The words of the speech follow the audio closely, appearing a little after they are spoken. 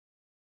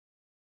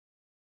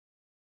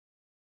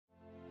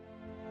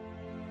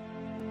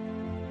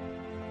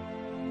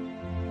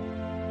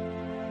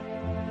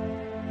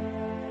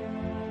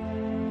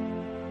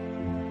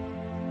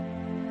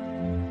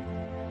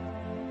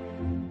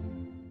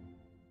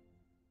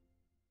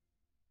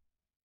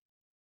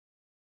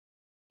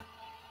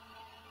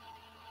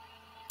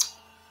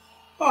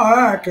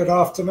Hi, good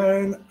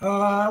afternoon.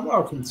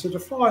 Welcome to the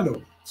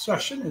final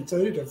session,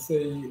 indeed, of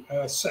the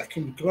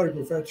second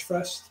Global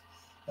Vegfest,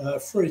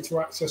 free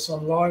to access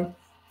online.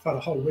 I've had a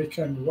whole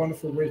weekend, a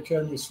wonderful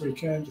weekend this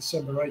weekend,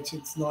 December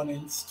 18th,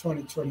 19th,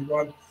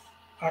 2021.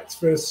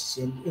 Activists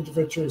and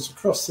individuals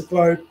across the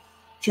globe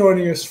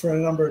joining us for a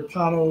number of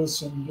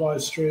panels and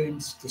live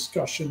streams,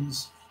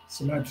 discussions,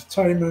 some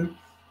entertainment.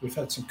 We've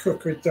had some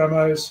cookery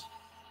demos,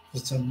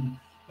 some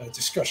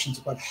discussions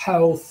about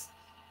health.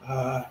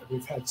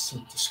 We've had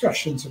some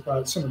discussions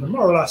about some of the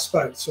moral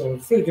aspects of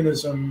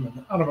veganism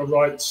and animal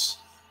rights.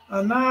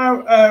 And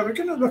now we're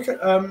going to look at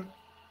a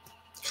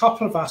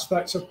couple of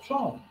aspects of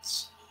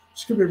plants.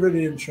 It's going to be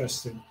really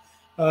interesting.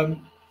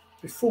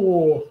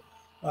 Before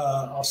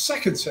our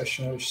second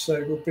session, I should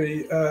say, we'll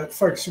be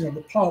focusing on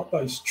the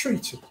plant-based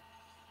treaty.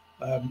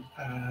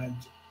 And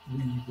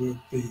we will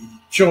be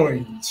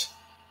joined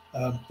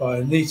by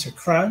Anita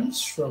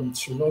Krajnc from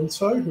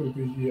Toronto, who will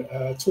be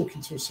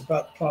talking to us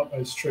about the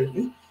plant-based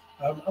treaty.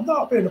 And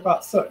that'll be in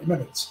about 30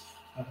 minutes,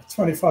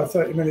 25,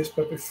 30 minutes.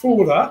 But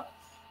before that,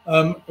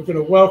 we're going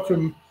to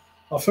welcome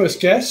our first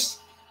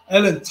guest,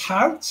 Ellen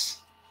Tout.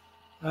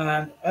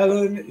 And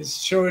Ellen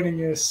is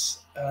joining us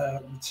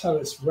and tell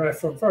us where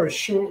from very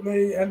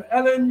shortly. And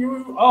Ellen,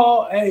 you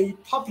are a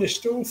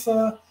published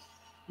author.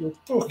 Your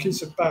book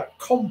is about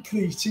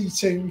complete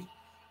eating.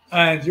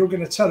 And you're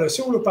going to tell us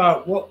all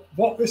about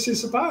what this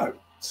is about.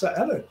 So,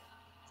 Ellen.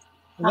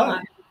 Hello.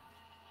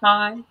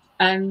 Hi.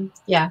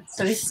 Yeah,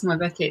 so this is my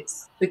book.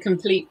 It's The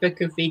Complete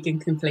Book of Vegan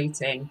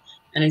Completing.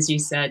 And as you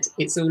said,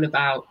 it's all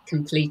about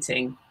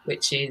completing,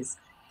 which is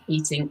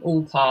eating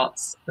all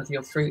parts of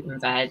your fruit and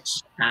veg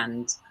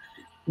and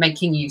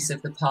making use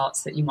of the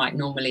parts that you might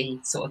normally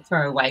sort of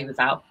throw away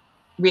without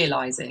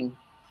realizing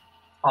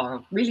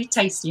are really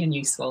tasty and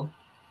useful.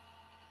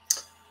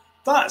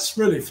 That's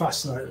really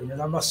fascinating,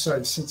 and I must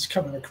say, since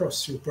coming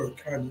across your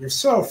book and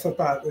yourself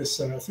about this,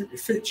 I think we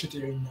featured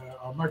you in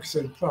our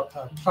magazine Plant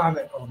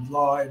Planet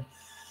Online,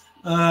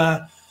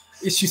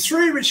 issue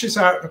 3, which is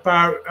out and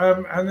about,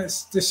 and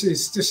this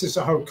is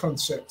a whole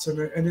concept,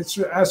 and it's,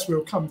 as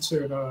we'll come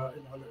to in our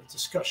little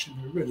discussion,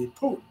 a really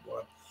important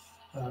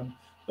one.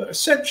 But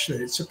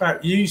essentially, it's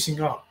about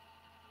using up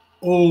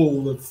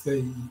all of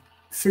the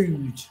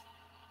food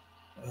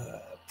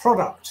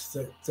product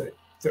that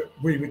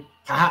we would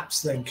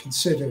perhaps then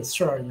consider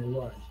throwing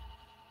away.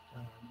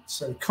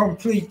 So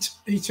complete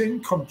eating,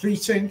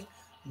 completing,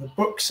 the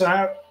book's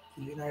out.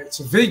 You know, it's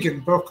a vegan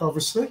book,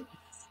 obviously,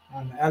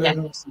 and Ellen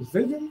obviously is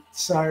vegan.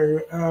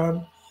 So,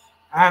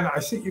 and I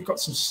think you've got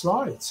some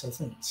slides, I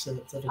think. So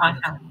that I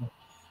have.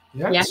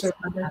 Yeah, yes, so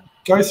we'll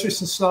go through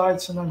some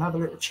slides and then have a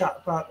little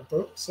chat about the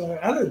book. So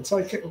Ellen,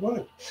 take it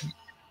away.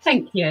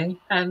 Thank you.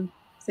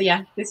 So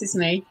yeah, this is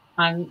me.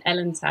 I'm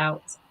Ellen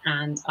Tout,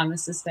 and I'm a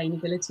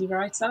sustainability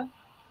writer.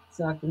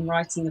 So I've been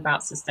writing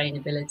about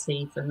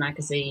sustainability for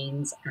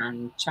magazines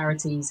and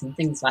charities and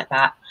things like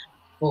that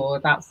for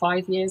about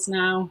 5 years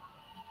now.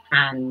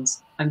 And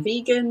I'm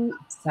vegan,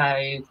 so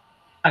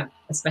I'm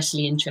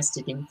especially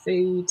interested in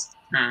food,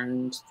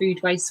 and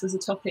food waste was a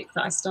topic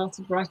that I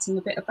started writing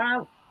a bit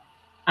about.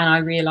 And I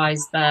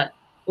realized that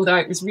although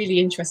it was really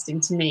interesting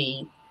to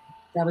me,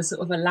 there was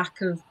sort of a lack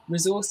of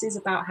resources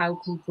about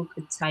how people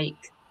could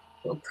take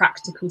sort of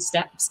practical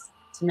steps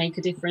to make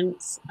a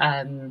difference.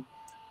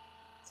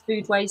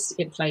 Food waste,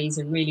 it plays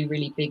a really,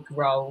 really big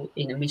role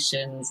in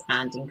emissions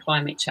and in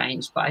climate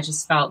change. But I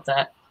just felt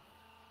that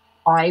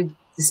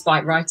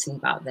despite writing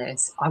about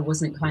this, I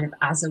wasn't kind of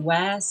as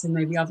aware. So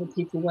maybe other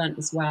people weren't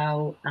as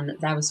well, and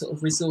that there were sort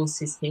of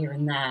resources here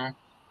and there,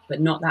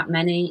 but not that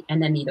many.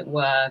 And any that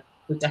were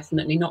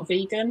definitely not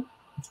vegan.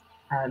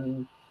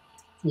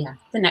 Yeah,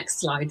 the next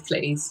slide,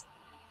 please.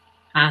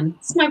 And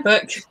it's my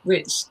book,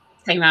 which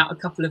came out a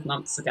couple of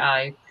months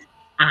ago.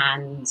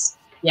 And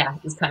yeah,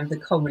 it was kind of the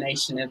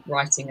culmination of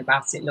writing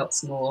about it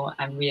lots more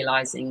and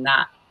realizing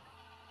that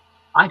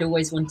I'd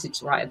always wanted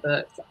to write a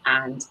book,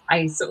 and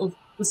I sort of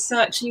was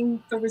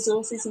searching for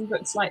resources in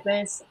books like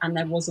this, and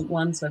there wasn't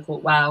one. So I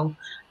thought, well,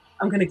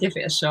 I'm going to give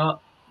it a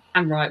shot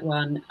and write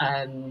one.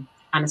 And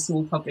a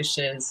small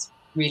publishers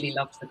really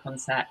loved the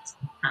concept.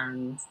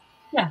 And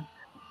yeah,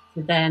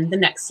 so then the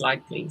next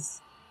slide,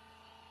 please.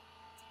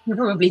 You're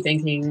probably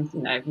thinking,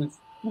 you know,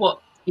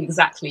 what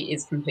exactly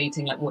is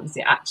completing? Like, what does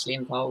it actually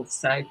involve?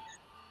 So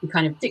the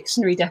kind of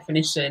dictionary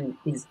definition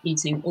is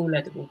eating all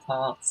edible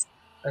parts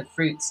of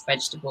fruits,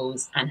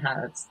 vegetables, and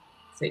herbs.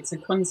 So it's a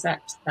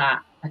concept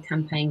that a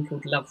campaign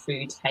called Love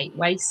Food, Hate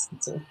Waste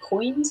sort of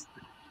coined,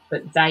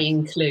 but they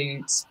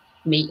include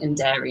meat and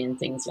dairy and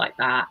things like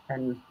that.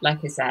 And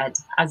like I said,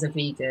 as a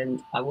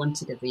vegan, I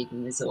wanted a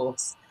vegan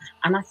resource.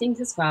 And I think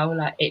as well,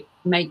 like, it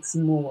makes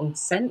more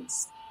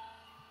sense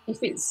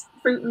if it's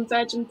fruit and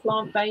veg and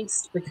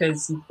plant-based,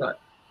 because you've got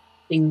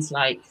things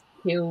like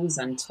peels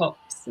and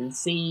tops and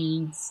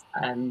seeds,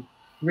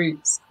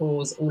 roots,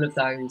 cores, all of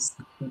those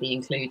can be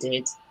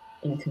included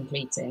in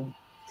completing.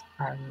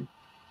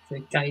 So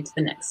go to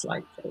the next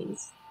slide,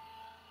 please.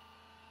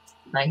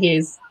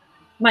 Here's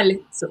my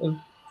sort of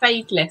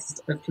vague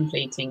list of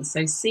completing.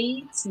 So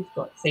seeds, we've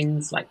got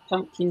things like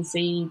pumpkin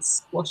seeds,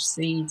 squash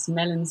seeds,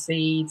 melon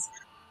seeds.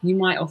 You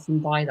might often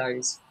buy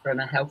those from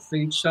a health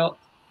food shop.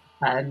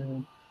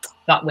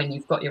 But when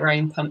you've got your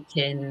own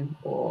pumpkin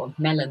or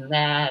melon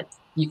there,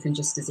 you can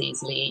just as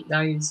easily eat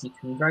those. You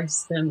can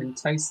roast them and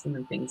toast them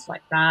and things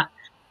like that.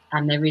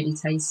 And they're really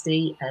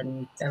tasty,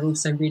 and they're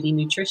also really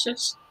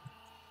nutritious.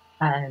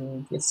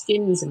 Your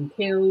skins and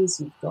peels,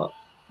 you've got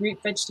root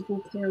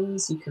vegetable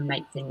peels. You can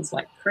make things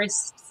like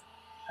crisps.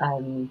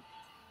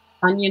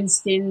 Onion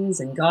skins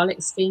and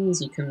garlic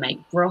skins. You can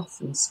make broth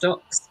and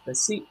stocks for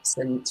soups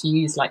and to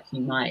use like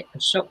you might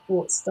a shop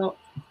bought stock.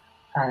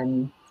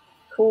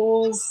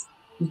 Cores,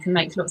 you can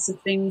make lots of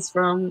things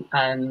from.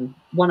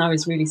 One I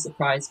was really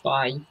surprised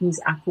by, you can use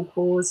apple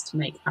cores to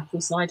make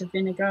apple cider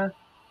vinegar,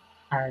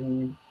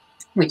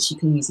 which you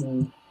can use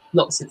in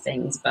lots of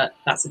things, but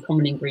that's a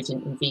common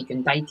ingredient in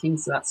vegan baking,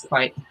 so that's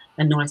quite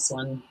a nice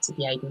one to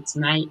be able to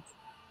make.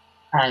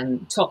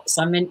 Tops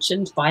I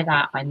mentioned, by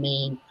that I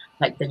mean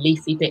like the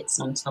leafy bits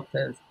on top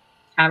of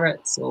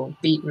carrots or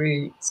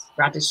beetroots,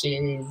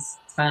 radishes,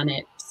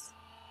 turnips.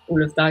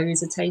 All of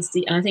those are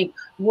tasty. And I think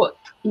what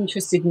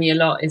interested me a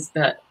lot is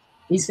that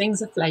these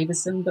things are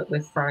flavoursome, but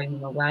we're throwing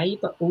them away.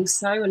 But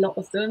also a lot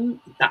of them,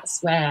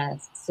 that's where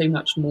so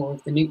much more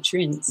of the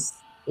nutrients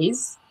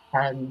is.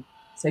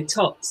 So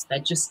tops, they're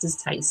just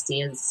as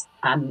tasty as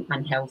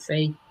and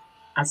healthy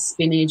as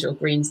spinach or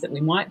greens that we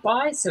might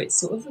buy. So it's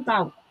sort of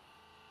about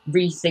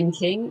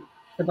rethinking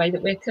the way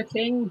that we're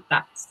cooking.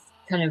 That's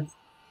kind of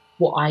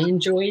what I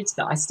enjoyed,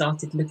 that I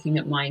started looking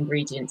at my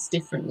ingredients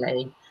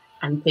differently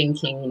and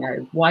thinking, you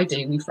know, why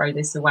do we throw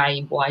this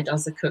away? Why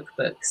does a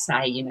cookbook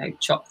say, you know,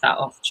 chop that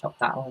off, chop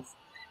that off?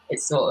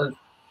 It's sort of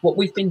what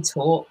we've been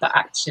taught, but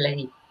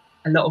actually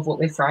a lot of what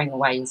we're throwing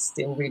away is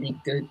still really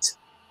good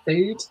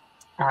food.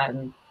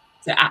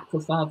 So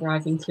aquafaba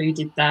I've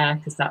included there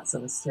because that's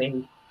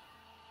obviously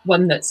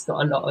one that's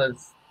got a lot of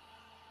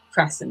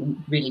press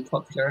and really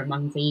popular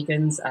among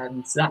vegans.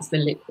 So that's the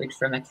liquid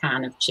from a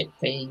can of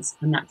chickpeas,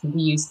 and that can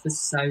be used for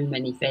so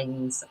many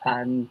things.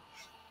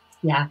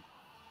 Yeah,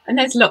 and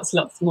there's lots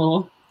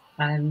more.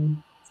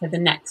 So the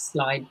next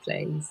slide,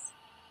 please.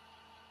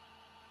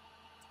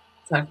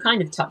 So I've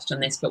kind of touched on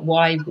this, but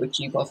why would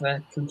you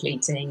bother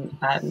completing?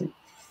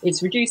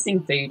 It's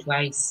reducing food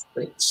waste,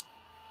 which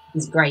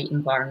is great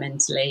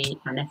environmentally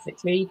and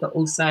ethically, but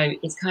also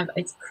it's a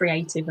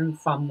creative and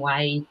fun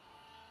way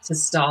to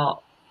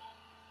start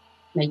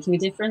making a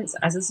difference.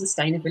 As a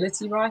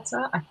sustainability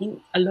writer, I think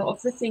a lot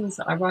of the things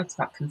that I write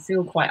about can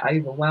feel quite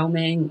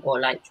overwhelming, or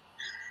like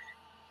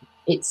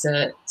it's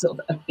a sort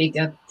of a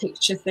bigger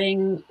picture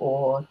thing,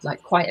 or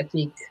like quite a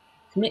big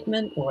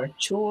commitment or a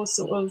chore,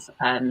 sort of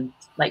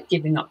like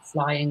giving up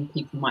flying.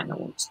 People might not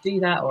want to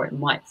do that, or it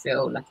might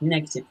feel like a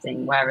negative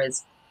thing.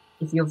 Whereas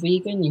if you're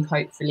vegan, you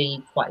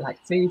hopefully quite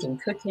like food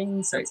and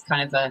cooking, so it's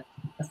kind of a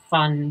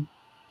fun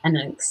and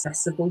an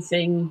accessible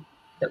thing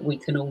that we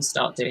can all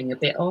start doing a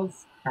bit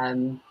of.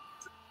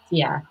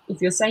 Yeah, if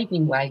you're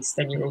saving waste,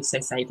 then you're also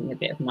saving a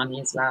bit of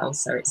money as well.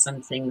 So it's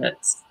something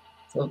that's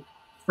sort of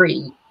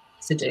free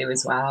to do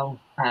as well.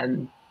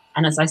 And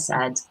as I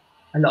said,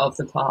 a lot of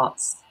the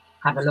parts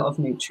have a lot of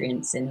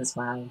nutrients in as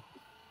well.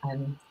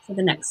 For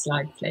the next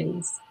slide,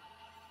 please.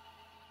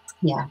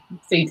 Yeah,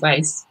 food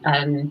waste.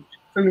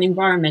 From an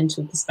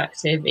environmental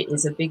perspective, it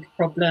is a big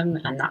problem,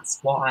 and that's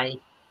why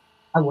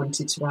I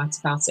wanted to write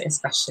about it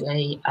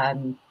especially.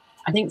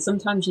 I think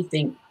sometimes you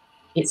think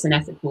it's an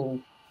ethical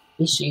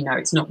issue. No,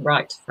 it's not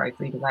right to throw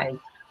food away,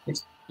 which,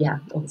 yeah,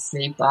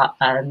 obviously, but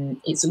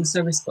it's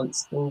also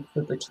responsible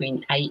for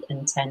between 8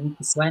 and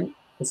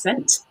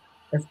 10%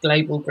 of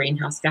global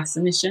greenhouse gas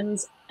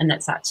emissions, and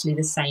that's actually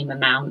the same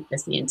amount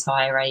as the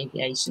entire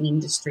aviation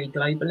industry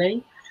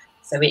globally.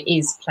 So it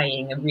is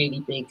playing a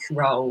really big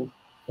role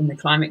in the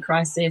climate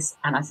crisis,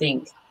 and I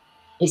think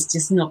it's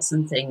just not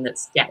something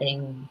that's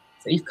getting...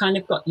 So you've kind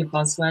of got your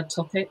buzzword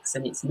topics,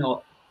 and it's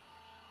not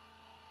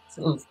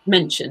sort of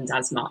mentioned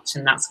as much,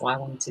 and that's why I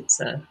wanted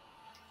to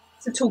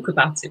talk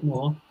about it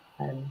more.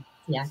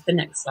 Yeah, the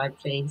next slide,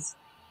 please.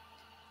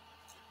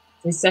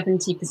 So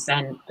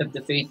 70% of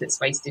the food that's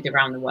wasted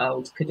around the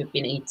world could have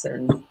been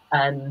eaten.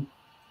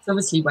 It's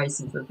obviously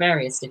wasted for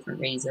various different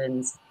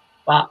reasons,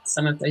 but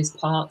some of those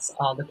parts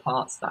are the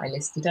parts that I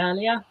listed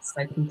earlier.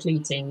 So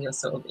completing, you're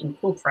sort of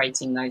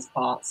incorporating those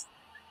parts.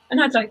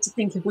 And I'd like to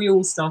think if we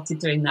all started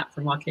doing that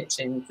from our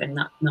kitchens, then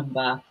that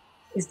number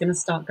is going to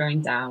start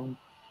going down.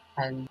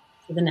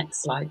 For the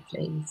next slide,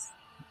 please.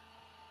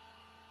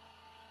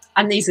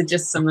 And these are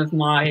just some of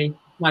my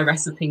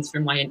recipes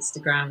from my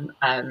Instagram,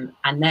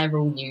 and they're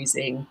all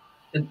using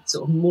the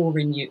sort of more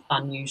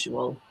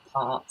unusual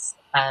parts.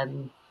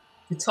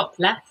 The top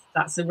left,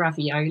 that's a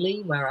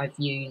ravioli where I've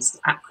used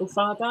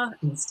aquafaba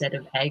instead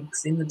of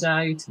eggs in the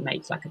dough to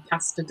make like a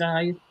pasta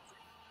dough.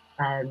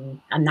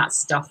 And that's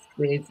stuffed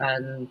with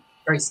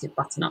roasted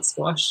butternut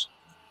squash.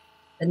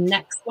 The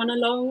next one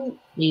along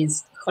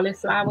is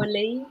cauliflower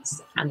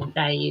leaves, and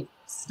they've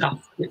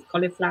stuffed with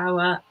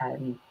cauliflower,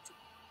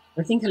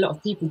 I think a lot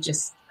of people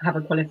just have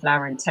a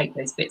cauliflower and take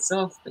those bits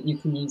off, but you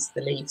can use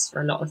the leaves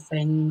for a lot of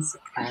things.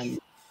 And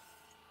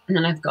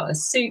then I've got a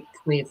soup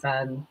with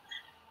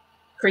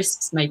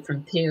crisps made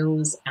from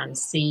peels and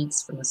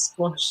seeds from a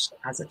squash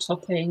as a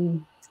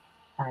topping.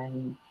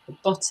 The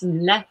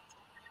bottom left,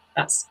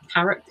 that's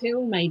carrot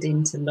peel made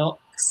into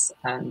lox,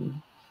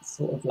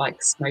 sort of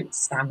like smoked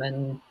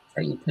salmon.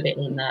 So you put it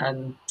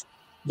in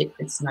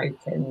liquid smoke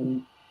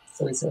and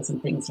soy sauce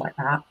and things like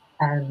that.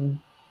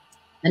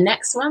 The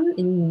next one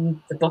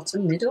in the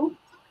bottom middle,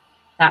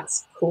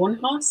 that's corn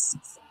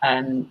husks.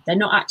 They're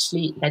not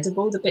actually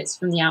edible, the bits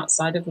from the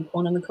outside of the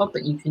corn on the cob,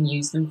 but you can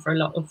use them for a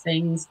lot of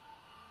things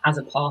as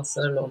a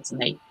parcel or to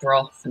make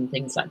broth and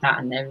things like that.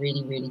 And they're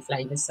really, really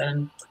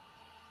flavoursome.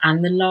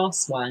 And the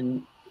last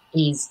one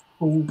is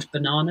called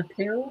banana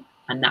peel,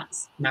 and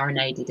that's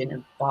marinated in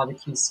a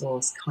barbecue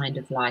sauce, kind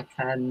of like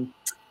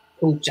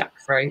pulled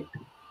jackfruit.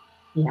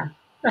 Yeah,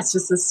 that's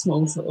just a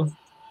small sort of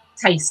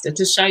taster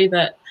to show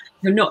that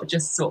you're not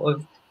just sort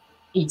of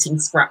eating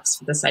scraps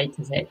for the sake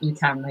of it. You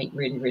can make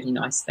really, really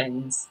nice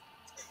things.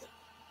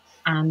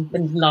 And the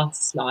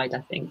last slide, I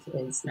think,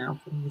 is now,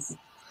 please.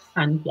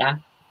 And yeah,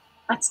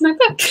 that's my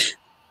book.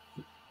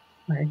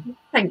 So,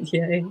 thank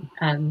you.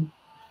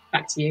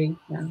 Back to you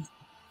now.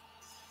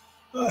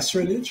 Oh, that's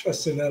really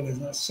interesting, Ellen.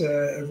 That's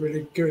a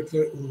really good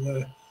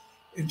little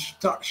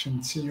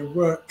introduction to your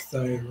work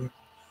there,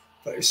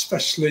 but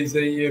especially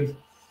the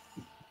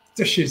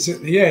dishes at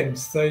the end.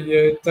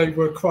 They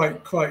were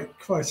quite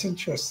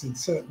interesting,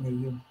 certainly.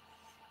 You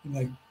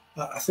know,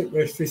 I think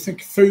if we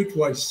think of food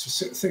waste, we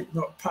sort of think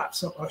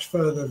perhaps not much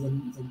further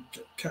than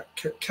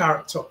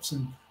carrot tops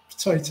and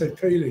potato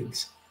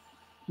peelings.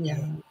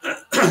 Yeah.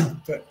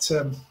 But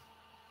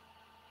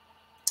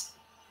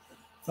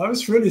that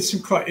was really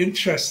some quite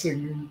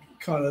interesting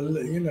kind of,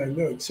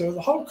 look. So the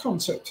whole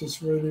concept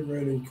is really,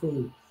 really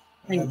cool.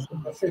 And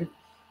I think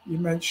you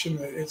mentioned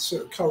that it's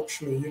sort of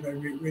culturally,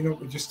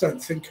 we just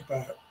don't think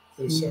about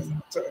this.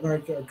 And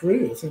I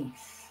agree. I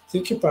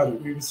think about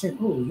it, we would think,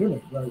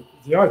 like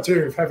the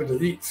idea of having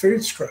to eat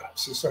food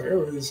scraps is like,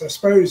 I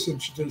suppose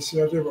introduce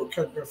the idea, what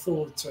can't you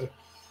afford to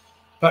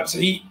perhaps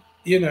eat,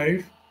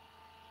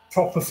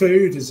 proper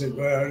food, as it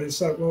were. And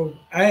it's like, well,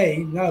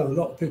 A, no, a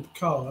lot of people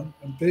can't,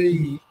 and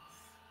B,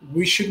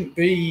 we shouldn't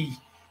be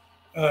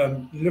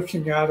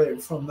looking at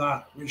it from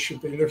that. We should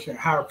be looking at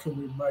how can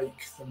we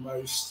make the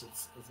most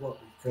of what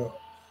we've got,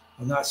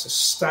 and that's a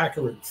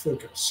staggering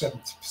figure,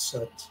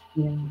 70%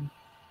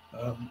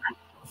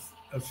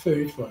 of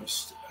food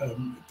waste.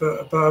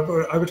 But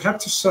I would have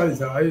to say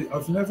that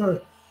I've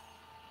never.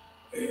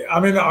 I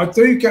mean, I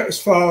do get as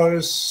far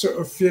as sort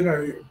of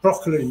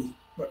broccoli.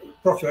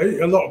 I eat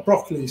a lot of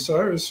broccoli,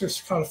 so I was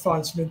just kind of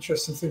find some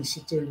interesting things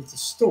to do with the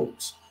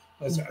stalks,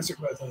 as it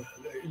were, the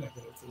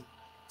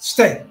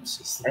stems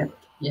is the word.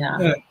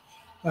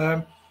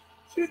 Yeah.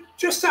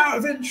 Just out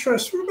of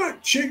interest, what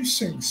about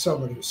juicing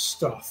some of this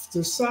stuff?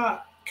 Does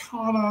that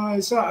I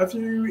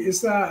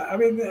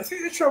mean, I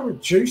think the trouble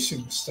with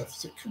juicing the stuff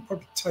is it can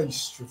probably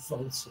taste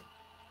revolting.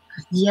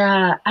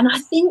 Yeah, and I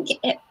think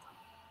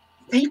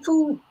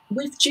people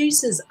with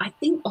juicers, I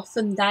think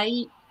often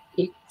they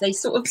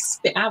sort of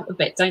spit out a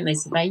bit, don't they?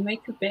 So they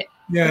make a bit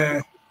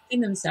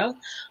in themselves.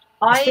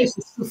 I suppose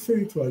it's the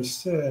food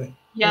waste,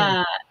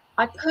 yeah.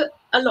 I put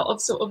a lot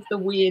of sort of the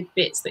weird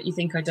bits that you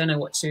think I don't know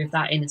what to do with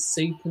that in a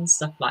soup and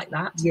stuff like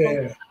that.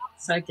 Yeah.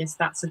 So I guess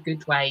that's a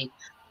good way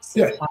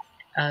to supply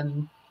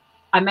it.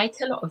 I make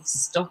a lot of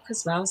stock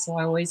as well, so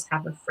I always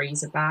have a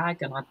freezer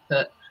bag, and I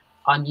put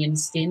onion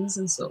skins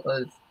and sort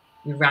of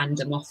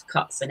random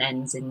offcuts and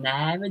ends in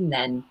there, and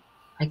then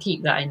I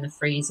keep that in the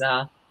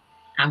freezer.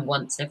 And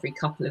once every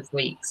couple of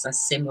weeks, I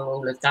simmer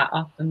all of that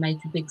up and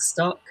make a big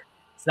stock.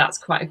 So that's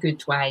quite a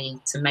good way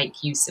to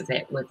make use of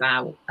it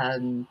without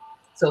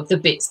sort of the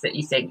bits that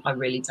you think, I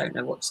really don't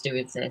know what to do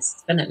with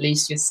this. Then at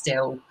least you're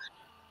still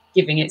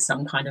giving it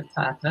some kind of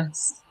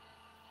purpose.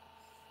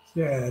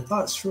 Yeah,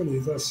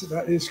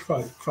 that is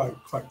quite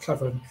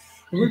clever. And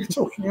we were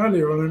talking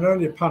earlier on an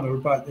earlier panel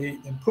about the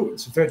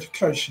importance of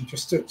education,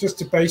 just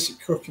to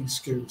basic cooking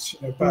skills.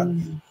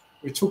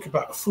 We talk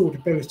about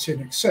affordability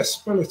and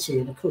accessibility,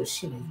 and of course,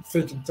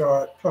 vegan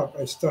diet,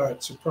 plant-based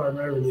diets are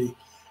primarily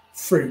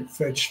fruit,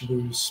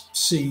 vegetables,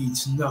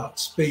 seeds,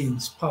 nuts,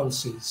 beans,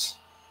 pulses,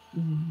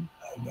 and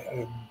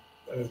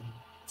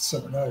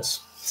something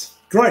else,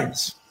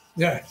 grains.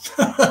 Yeah,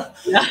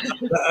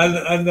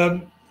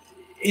 and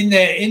in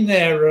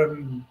their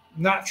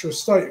natural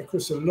state, of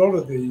course, a lot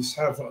of these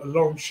have a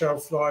long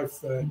shelf life.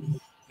 They're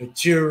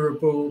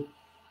durable.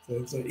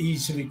 They're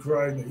easily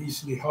grown. They're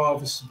easily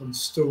harvestable and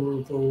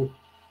storable.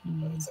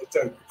 They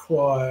don't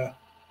require,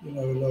 a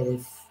lot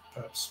of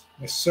perhaps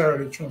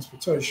necessarily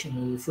transportation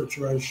or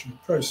refrigeration or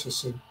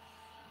processing,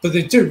 but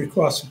they do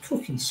require some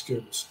cooking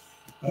skills.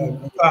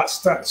 And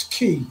that's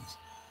key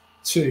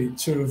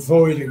to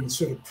avoiding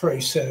sort of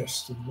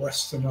processed and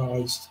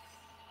westernized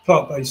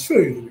plant-based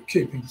food, and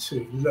keeping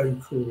to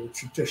local,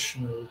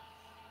 traditional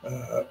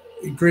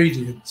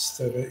ingredients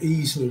that are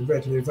easily and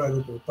readily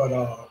available, but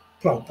are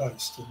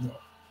plant-based and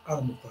not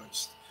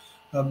animal-based.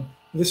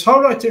 This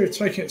whole idea of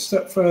taking it a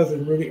step further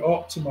and really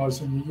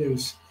optimizing the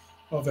use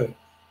of it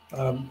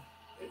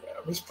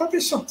was probably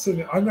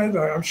something I know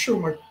that I'm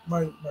sure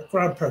my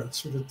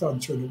grandparents would have done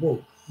during the war.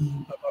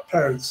 My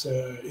parents,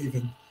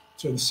 even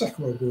during the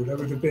Second World War, they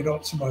would have been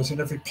optimizing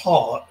every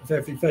part of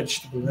every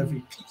vegetable,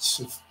 every piece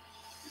of,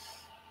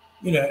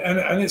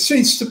 and it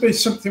seems to be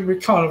something we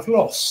kind of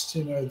lost,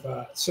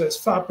 that. So it's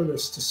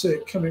fabulous to see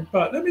it coming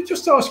back. Let me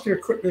just ask you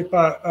quickly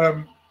about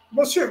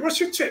what's your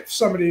tip for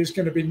somebody who's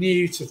going to be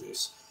new to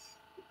this?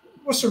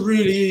 What's a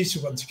really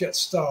easy one to get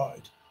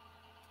started?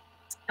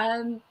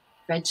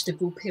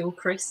 Vegetable peel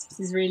crisps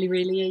is really,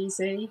 really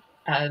easy.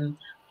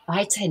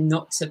 I tend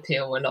not to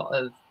peel a lot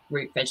of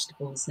root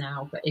vegetables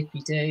now, but if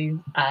you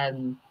do,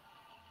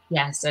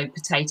 so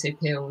potato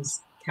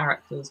peels,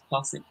 carrot peels,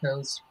 parsnip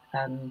peels,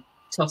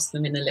 toss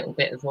them in a little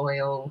bit of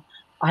oil.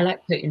 I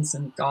like putting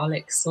some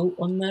garlic salt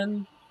on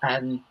them,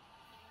 and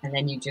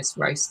then you just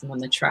roast them on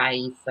the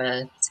tray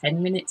for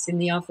 10 minutes in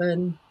the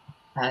oven,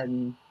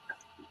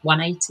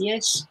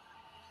 180-ish,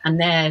 and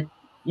they're,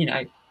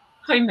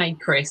 homemade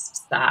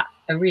crisps that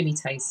are really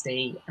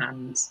tasty,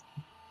 and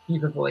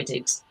you've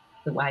avoided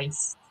the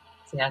waste.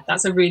 So yeah,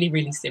 that's a really,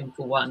 really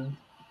simple one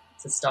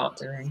to start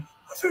doing.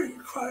 I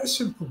think quite a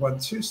simple one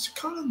too is to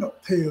kind of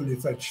not peel your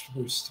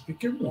vegetables to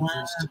begin with.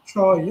 Is to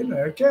try,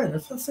 again,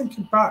 if I'm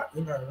thinking back,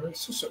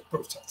 it's also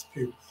brought up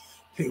to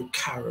peel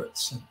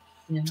carrots and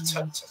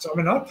potatoes. I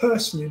mean, I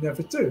personally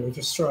never do. I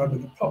just throw them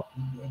in a pot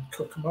and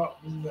cook them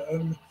up,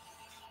 and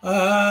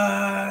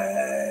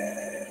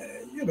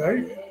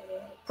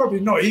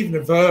probably not even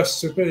averse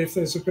to, but if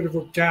there's a bit of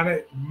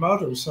organic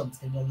mud or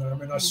something on there. I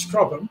mean, I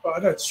scrub them, but I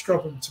don't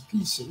scrub them to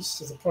pieces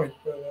to the point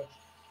where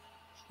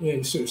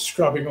you're sort of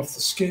scrubbing off the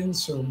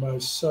skins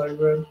almost.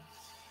 So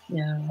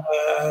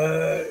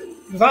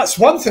that's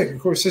one thing,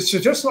 of course, is to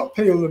just not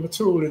peel them at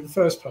all in the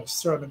first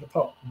place. Throw them in the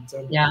pot. And,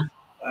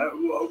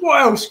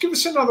 what else? Give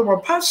us another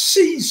one. Perhaps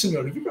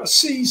seasonal. Have you got a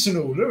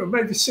seasonal?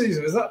 Maybe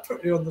seasonal. Does that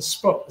put you on the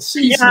spot? The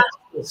seasonal.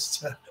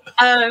 So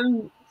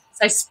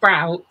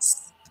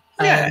sprouts.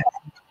 Yeah.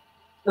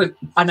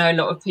 I know a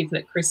lot of people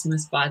at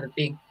Christmas buy the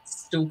big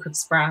stalk of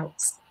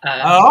sprouts.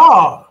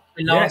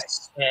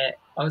 Yes. Year,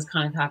 I was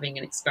kind of having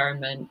an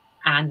experiment,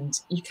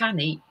 and you can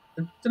eat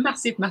the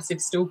massive,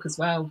 massive stalk as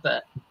well.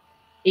 But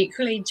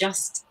equally,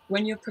 just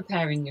when you're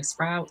preparing your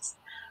sprouts,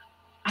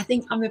 I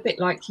think I'm a bit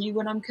like you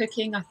when I'm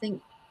cooking. I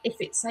think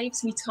if it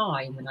saves me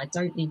time and I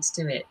don't need to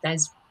do it,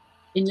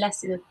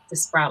 unless the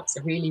sprouts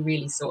are really,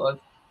 really sort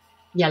of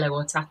yellow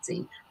or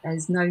tatty,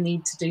 there's no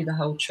need to do the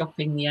whole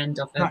chopping the end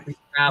off every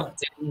sprout,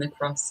 doing the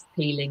cross,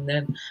 peeling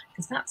them,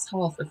 because that's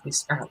half of your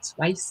sprouts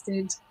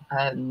wasted.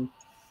 So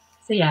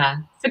yeah,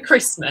 for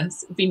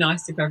Christmas, it'd be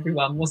nice if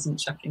everyone wasn't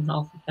chucking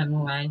half of them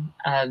away.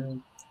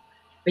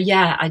 But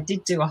yeah, I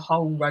did do a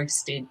whole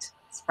roasted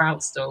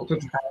sprout stalk.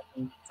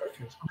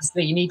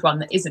 Obviously, you need one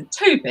that isn't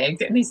too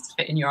big; it needs to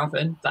fit in your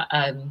oven. But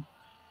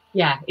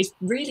yeah, it's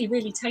really,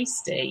 really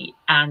tasty,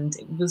 and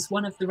it was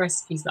one of the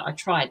recipes that I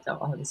tried that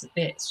I was a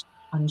bit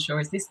unsure,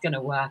 is this going to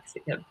work?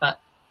 But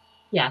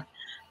yeah,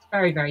 it's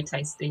very, very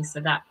tasty. So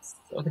that's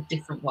sort of a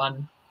different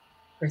one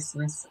for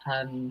Christmas.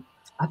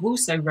 I've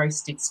also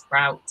roasted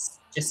sprouts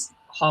just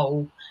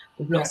whole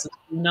with lots of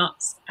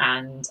nuts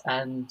and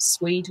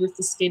swede with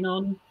the skin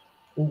on,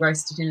 all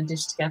roasted in a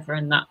dish together,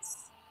 and that's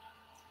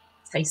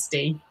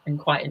tasty and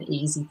quite an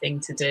easy thing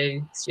to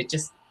do. So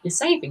you're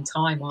saving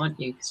time, aren't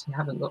you? Because you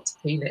haven't got to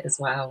peel it as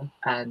well.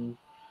 And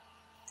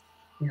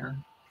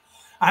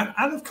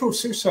of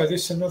course, also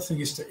this another thing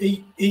is to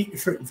eat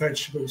fruit and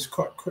vegetables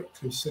quite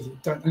quickly so that you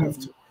don't have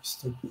to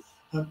waste them.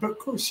 But of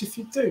course, if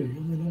you do, I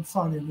mean, I'm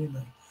finding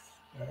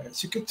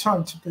it's a good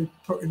time to be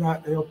putting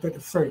out the odd bit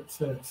of fruit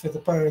for the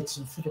birds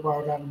and for the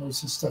wild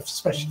animals and stuff,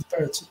 especially the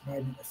birds at the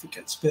moment. If it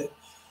gets a bit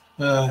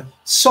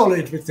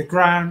solid with the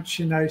ground,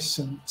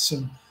 some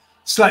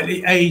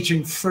slightly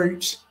aging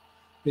fruit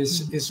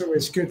is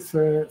always good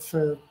for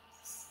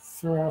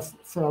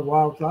our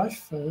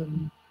wildlife.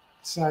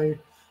 So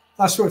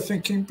that's what we're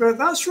thinking. But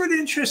that's really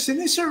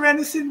interesting. Is there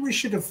anything we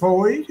should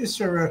avoid? Is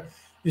there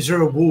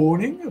a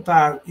warning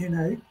about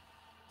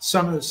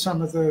some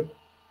of the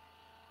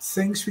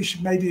things we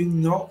should maybe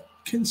not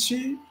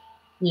consume?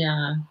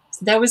 Yeah,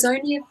 so there was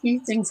only a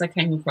few things I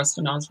came across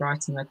when I was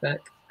writing my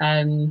book.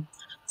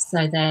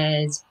 So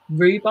there's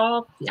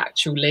rhubarb, the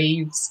actual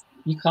leaves,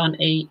 you can't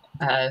eat.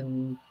 What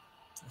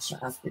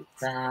else is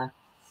there?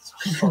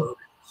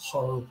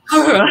 Horrible.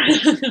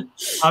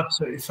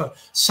 Absolutely.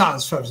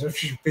 Sounds fun. It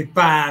should be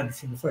banned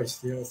from the face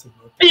of the earth.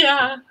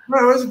 Yeah.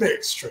 Well, it was a bit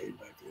extreme,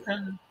 maybe.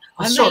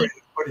 I'm sorry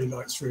everybody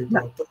likes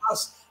rhubarb, but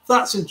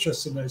that's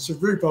interesting though. So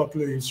rhubarb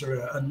leaves are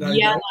a no.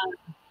 Yeah. Are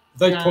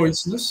they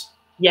poisonous?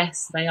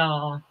 Yes, they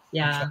are.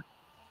 Yeah.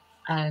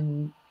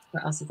 Okay.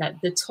 What else is that?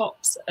 The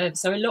tops.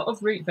 So a lot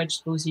of root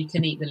vegetables you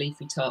can eat the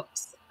leafy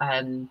tops,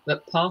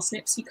 but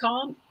parsnips you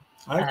can't.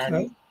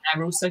 Okay.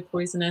 They're also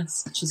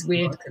poisonous, which is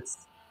weird because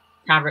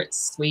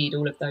carrots, swede,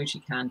 all of those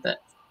you can,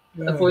 but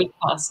avoid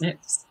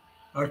parsnips.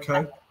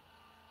 Okay.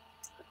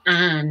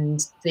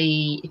 And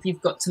if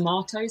you've got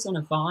tomatoes on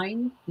a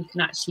vine, you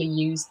can actually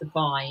use the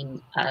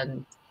vine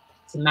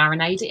to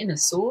marinate it in a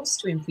sauce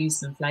to infuse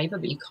some flavour,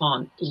 but you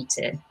can't eat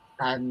it.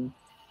 So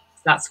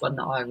that's one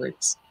that I would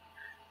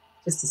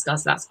just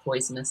discuss. That's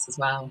poisonous as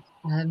well.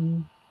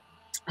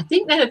 I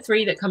think there are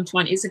three that come to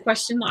mind. It's a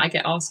question that I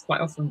get asked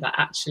quite often, but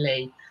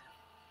actually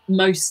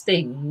most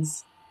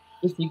things,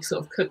 if you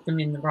sort of cook them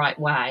in the right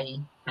way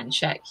and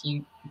check,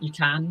 you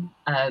can.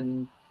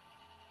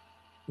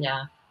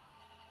 Yeah.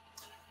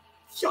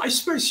 Yeah, I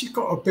suppose you've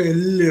got to be a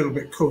little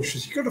bit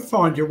cautious. You've got to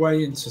find your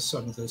way into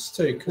some of this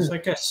too, because I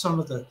guess some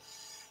of the,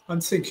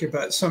 I'm thinking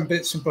about some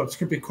bits and bobs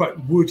can be quite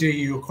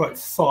woody or quite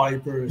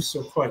fibrous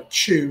or quite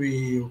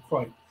chewy or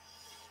quite,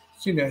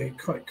 you know,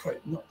 quite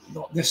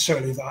not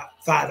necessarily that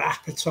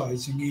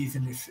appetizing,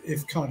 even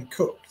if kind of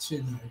cooked,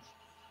 you know.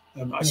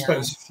 I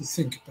suppose if you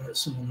think about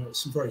some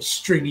very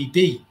stringy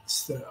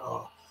beans that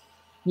are,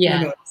 you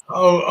know,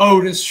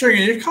 old and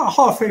stringy, you can't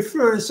halfway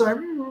through and say,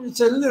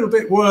 it's a little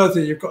bit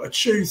worthy. You've got to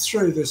chew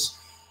through this,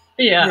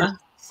 you know,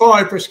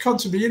 fibrous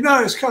content, but you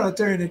know it's kind of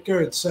doing it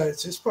good. So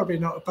it's probably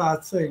not a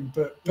bad thing,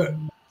 but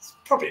it's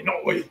probably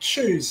not what you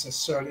choose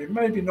necessarily.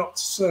 Maybe not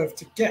to serve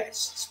to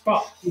guests,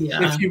 but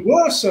if you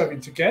were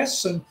serving to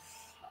guests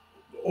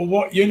or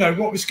what, you know,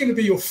 what was going to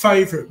be your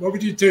favourite? What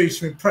would you do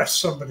to impress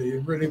somebody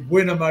and really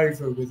win them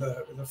over with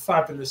a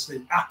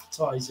fabulously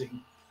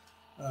appetizing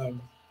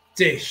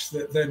dish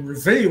that then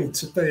revealed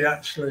to be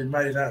actually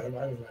made out of,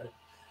 I don't know,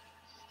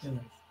 you know,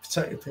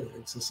 potato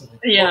peelings or something?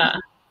 Yeah.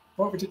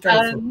 What would you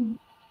go for?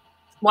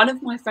 One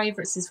of my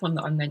favourites is one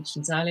that I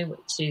mentioned earlier,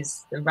 which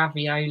is the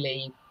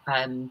ravioli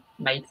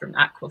made from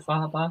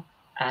aquafaba.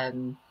 I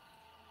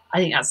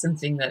think that's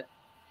something that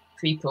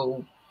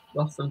people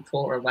often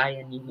pour away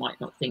and you might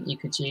not think you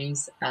could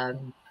use. But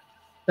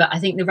I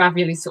think the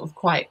ravioli is sort of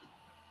quite,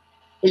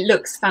 it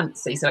looks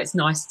fancy, so it's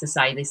nice to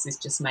say this is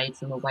just made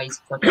from a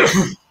waste product.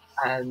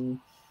 And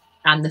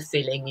the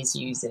filling is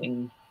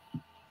using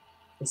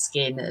the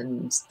skin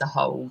and the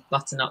whole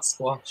butternut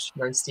squash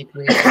roasted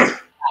with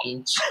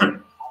sage.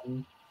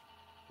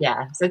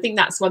 Yeah, so I think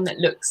that's one that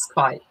looks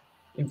quite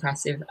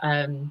impressive.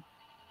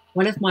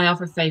 One of my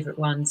other favourite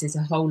ones is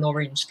a whole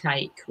orange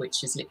cake,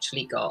 which has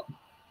literally got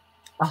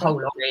a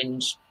whole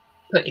orange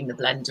put in the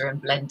blender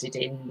and blended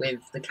in with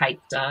the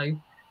cake dough.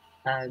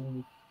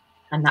 And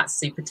that's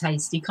super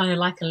tasty, kind of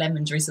like a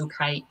lemon drizzle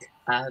cake.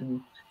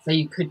 So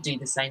you could do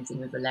the same thing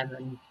with a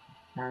lemon.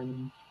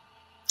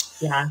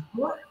 Yeah.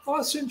 Well,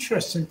 that's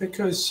interesting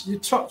because you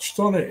touched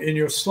on it in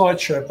your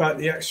slideshow about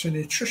the extra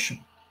nutrition.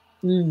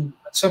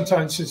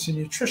 Sometimes it's in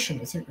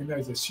nutrition. I think we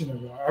know this. You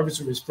know, I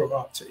was always brought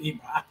up to eat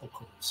my apple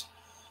cores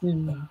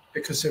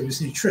because there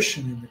was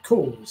nutrition in the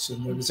cores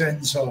and there was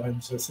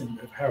enzymes, I think,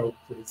 that help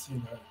with, you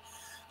know,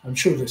 I'm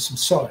sure there's some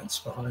science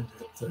behind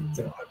it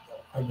that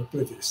I'm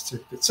oblivious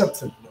to, but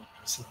something along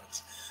those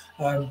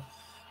lines.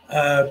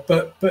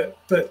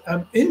 But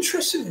I'm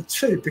interested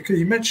too, because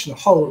you mentioned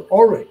the whole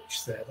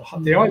orange there,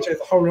 the idea of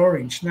the whole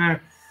orange. Now,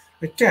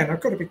 again, I've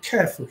got to be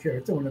careful here. I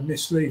don't want to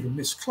mislead and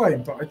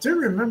misclaim, but I do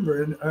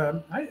remember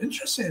an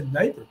interesting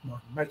neighbour of mine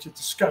making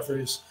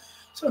discoveries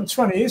some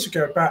 20 years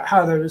ago about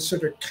how there was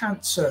sort of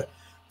cancer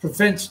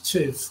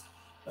preventative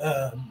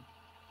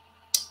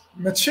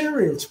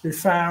material to be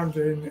found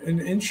in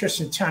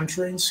interesting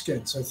tangerine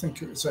skins. I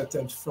think it was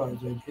identified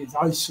and he'd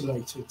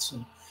isolated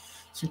some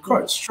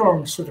quite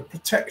strong sort of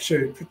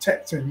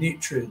protective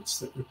nutrients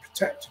that would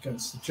protect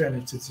against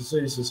degenerative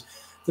diseases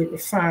that were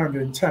found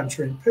in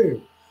tangerine peel.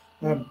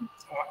 I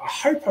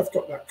hope I've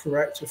got that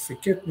correct, or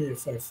forgive me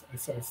if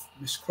I've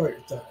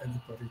misquoted that,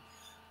 anybody.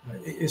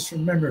 It is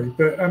from memory.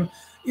 But,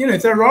 you know,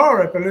 there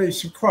are, I believe,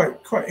 some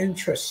quite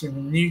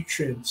interesting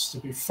nutrients to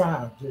be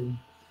found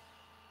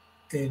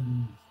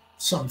in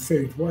some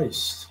food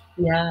waste.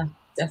 Yeah,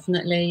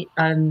 definitely.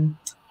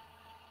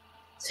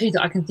 Two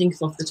that I can think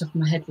of off the top of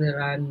my head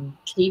were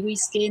kiwi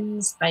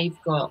skins. They've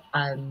got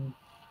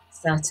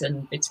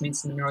certain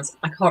vitamins and minerals.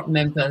 I can't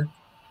remember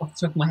off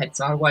the top of my head,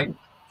 so I won't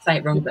say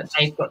it wrong, but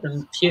they've got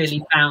them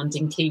purely found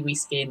in kiwi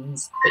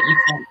skins that you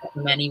can't get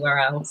them anywhere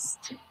else.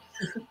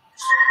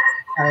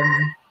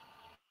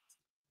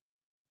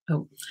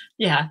 Oh,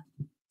 yeah.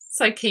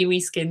 So kiwi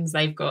skins,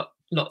 they've got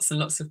lots and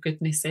lots of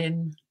goodness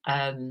in.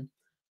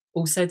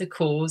 Also the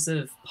cores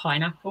of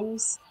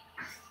pineapples.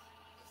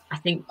 I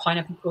think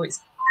pineapple core is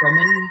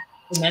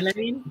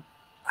bromelain.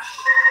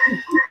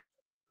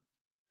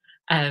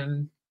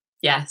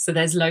 Yeah, so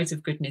there's loads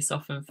of goodness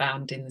often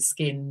found in the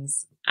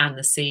skins and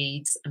the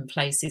seeds and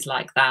places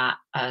like that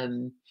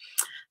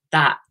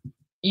that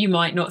you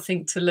might not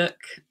think to look.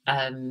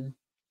 So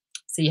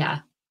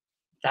yeah,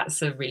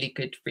 that's a really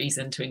good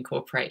reason to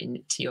incorporate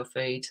into your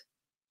food.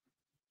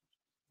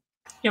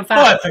 Oh,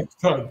 I think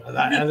sorry about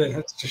that. I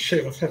had to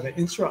shoot off an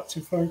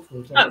interrupting phone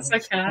call. That's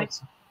okay.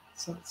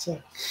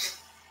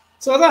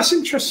 So that's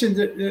interesting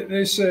that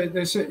there's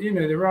you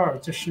know, there are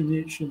additional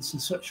nutrients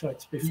and such like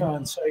to be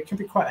found. So it can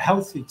be quite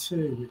healthy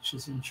too, which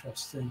is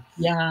interesting.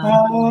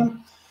 Yeah.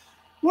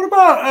 What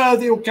about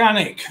the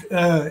organic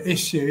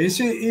issue?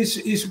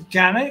 Is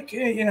organic,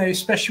 you know,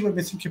 especially when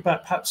we think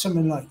about perhaps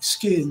something like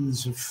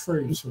skins of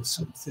fruit or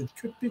something,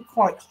 could be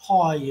quite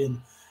high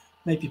in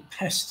maybe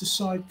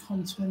pesticide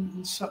content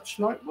and such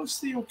like. What's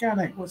the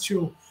organic? What's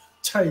your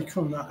take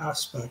on that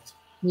aspect?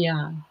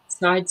 Yeah,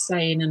 so I'd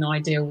say in an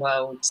ideal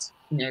world,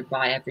 you know,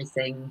 buy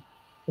everything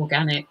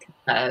organic.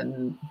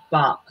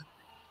 But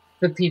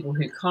for people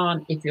who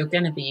can't, if you're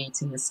going to be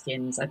eating the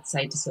skins, I'd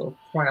say to sort of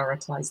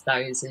prioritize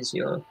those as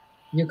your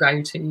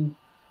go-to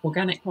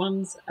organic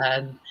ones.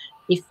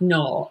 If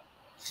not,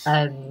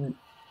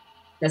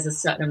 there's a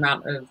certain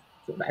amount of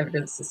sort of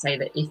evidence to say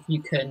that if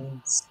you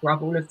can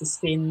scrub all of the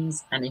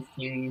skins, and if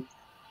you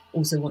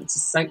also want to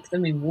soak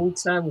them in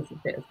water with a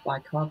bit of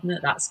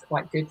bicarbonate, that's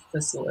quite good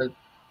for sort of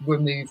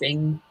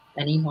removing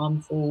any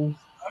harmful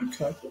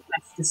Okay.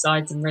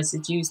 pesticides and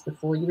residues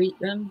before you eat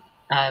them.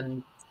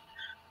 And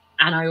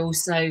I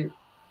also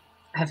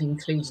have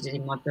included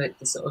in my book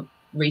the sort of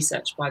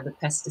research by the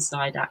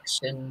Pesticide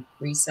Action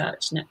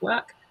Research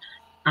Network,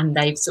 and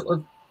they've sort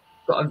of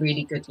got a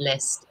really good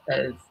list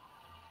of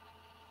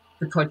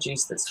the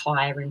produce that's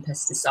higher in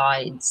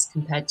pesticides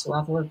compared to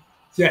other.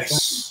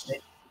 Yes.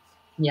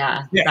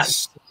 Yeah,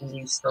 that's Yes. a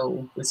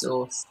useful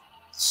resource.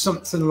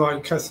 Something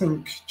like, I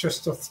think,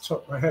 just off the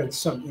top of my head,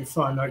 something you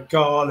find like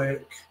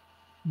garlic,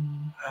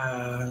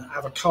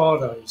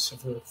 avocados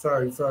have a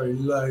very, very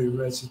low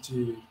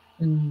residue.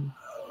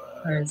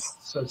 Whereas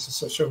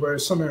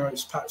something like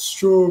perhaps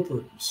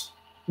strawberries,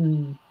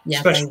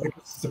 especially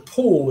because the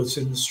pores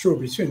in the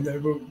strawberry too, they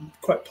will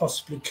quite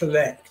possibly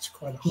collect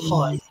quite a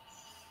high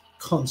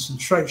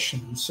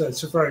concentration. So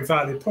it's a very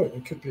valid point.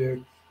 There could be a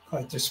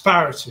quite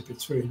disparity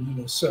between, you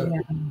know,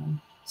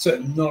 certain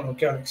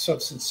non-organic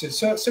substances.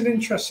 So it's an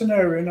interesting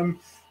area, and I'm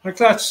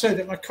glad to say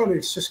that my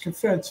colleagues just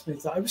confirmed to me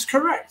that I was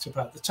correct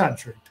about the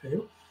tangerine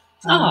peel.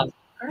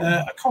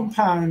 A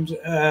compound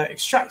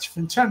extracted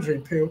from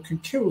tangerine peel can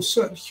kill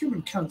certain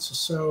human cancer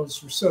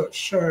cells. Research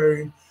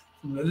showing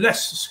from the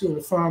Leicester School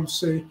of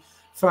Pharmacy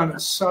found that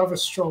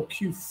salvestrol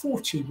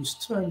Q40 was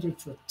turned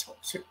into a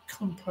toxic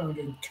compound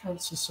in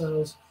cancer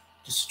cells,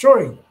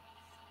 destroying them.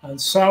 And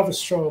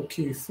salvestrol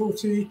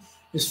Q40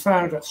 is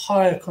found at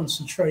higher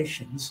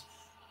concentrations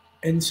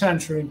in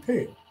tangerine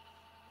peel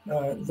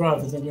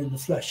rather than in the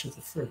flesh of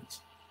the fruit.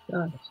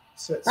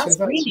 That's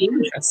really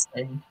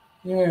interesting.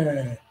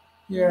 Yeah.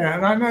 Yeah,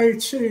 and I know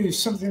too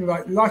something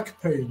like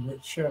lycopene,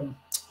 which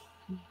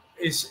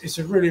is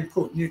a really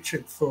important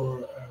nutrient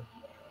for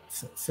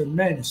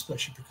men,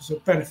 especially because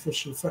of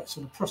beneficial effects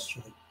on the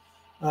prostate,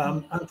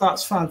 and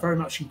that's found very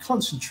much in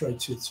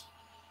concentrated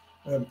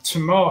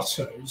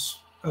tomatoes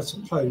as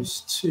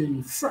opposed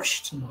to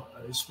fresh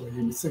tomatoes, where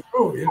you would think,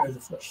 oh, you know,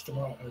 the fresh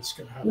tomato is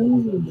going to have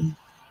all the.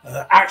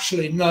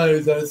 Actually, no,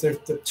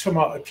 the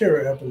tomato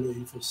puree, I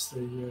believe, is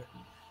the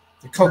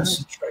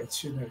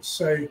concentrate. You know,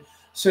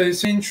 so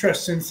it's an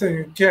interesting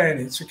thing. Again,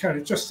 it's a kind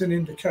of just an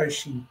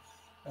indication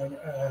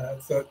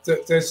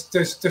that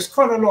there's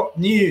quite a lot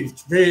new,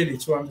 really,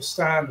 to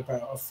understand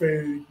about our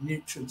food,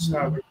 nutrients,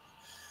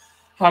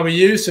 how we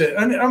use it.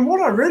 And what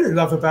I really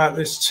love about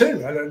this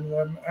too,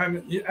 Ellen,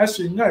 and as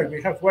you know,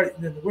 we have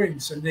waiting in the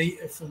wings,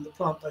 Anita from the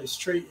Plant-Based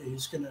Treaty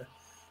is going to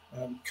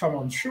come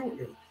on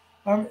shortly,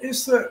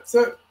 is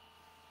that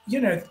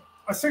you know,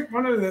 I think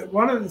one of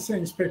the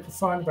things people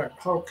find about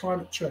whole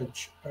climate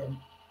change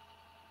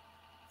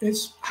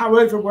is how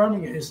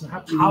overwhelming it is and how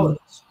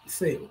powerless we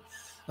feel,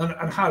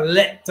 and how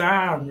let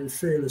down we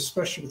feel,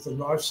 especially with the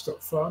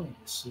livestock farming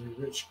issue,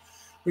 which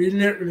we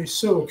literally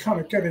saw kind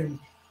of getting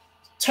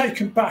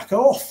taken back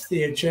off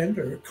the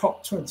agenda at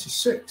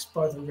COP26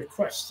 by the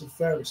request of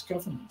various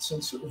governments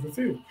and sort of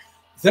reviewed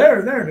there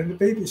and there, and in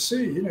the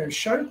BBC, you know,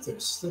 showed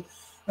this.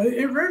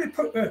 It really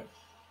put the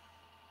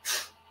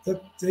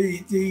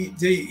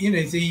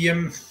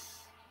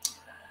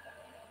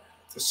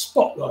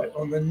spotlight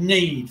on the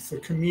need for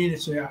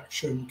community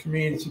action,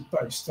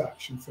 community-based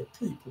action, for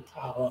people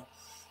power,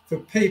 for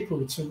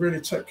people to really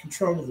take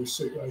control of the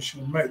situation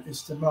and make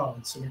these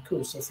demands. And of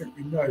course, I think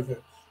we know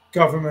that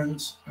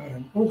governments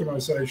and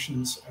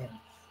organisations and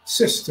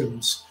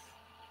systems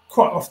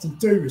quite often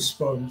do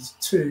respond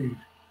to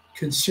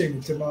consumer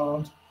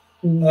demand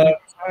and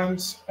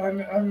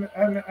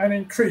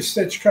increased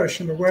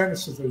education and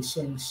awareness of these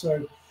things.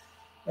 So.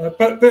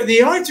 But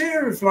the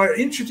idea of like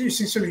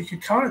introducing something you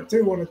can kind of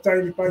do on a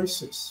daily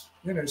basis,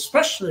 you know,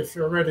 especially if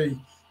you're already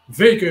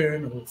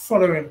vegan or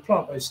following a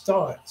plant-based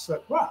diet, it's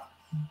like, wow,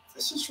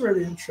 this is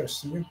really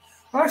interesting. And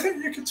I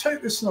think you can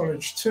take this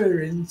knowledge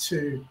too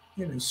into,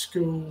 you know,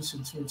 schools,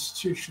 into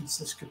institutions.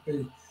 This could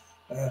be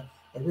a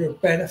real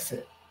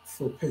benefit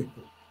for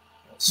people,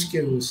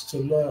 skills to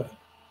learn.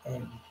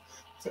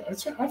 So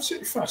it's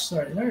absolutely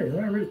fascinating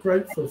area. I'm really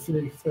grateful for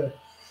you for.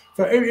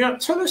 But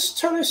tell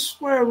us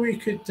where we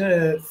could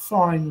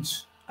find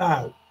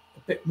out a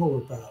bit more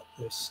about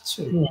this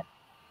too. Yeah.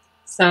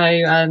 So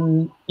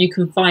you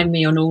can find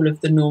me on all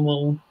of the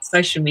normal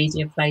social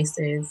media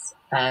places,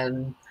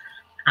 and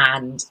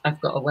I've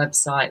got a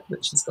website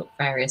which has got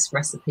various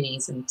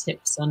recipes and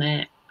tips on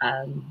it.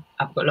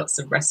 I've got lots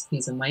of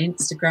recipes on my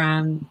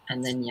Instagram,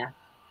 and then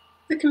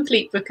the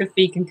complete book of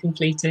vegan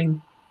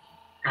completing,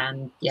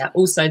 and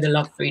also the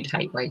Love Food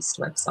Hate Waste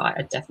website.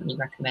 I definitely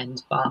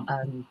recommend, but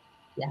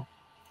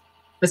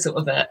for sort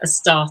of a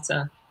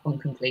starter on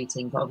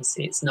completing, but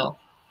obviously it's not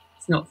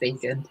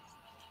vegan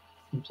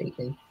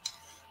completely.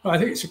 I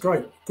think it's a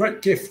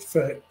great gift.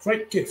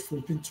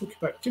 We've been talking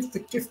about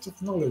the gift of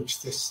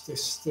knowledge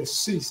this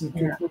season of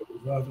goodwill,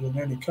 rather than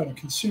any kind of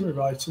consumer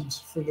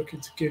items. If we're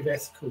looking to give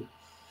ethical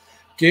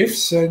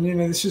gifts, and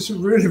this is a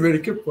really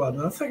good one.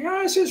 And I think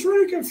this is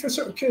really good for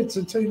sort of kids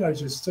and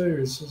teenagers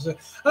too,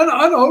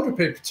 and older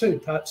people too.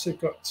 Perhaps they've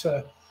got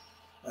sort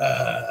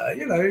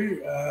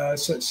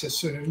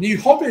of new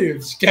hobby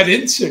to get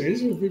into.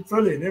 It would be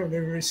brilliant. It would be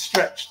really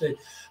stretched.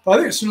 But I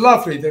think it's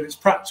lovely that it's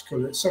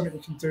practical. It's something you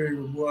can do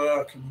and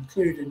work and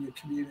include in your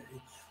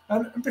community.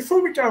 And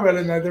before we go,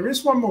 Ellen, there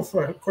is one more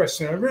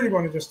question I really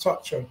want to just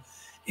touch on,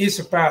 is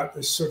about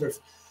this sort of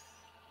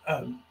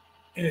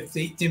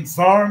the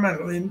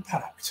environmental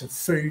impact of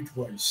food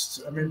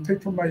waste. I mean,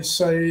 people may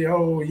say,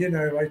 oh,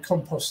 I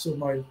compost all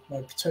my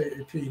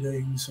potato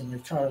peelings and I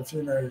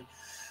kind of,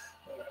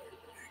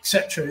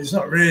 etc. It's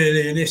not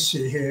really an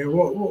issue here.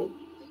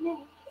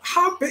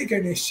 How big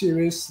an issue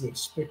is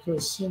this?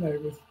 Because,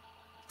 with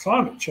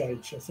climate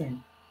change, I think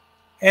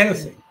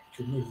anything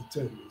we can really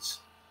do is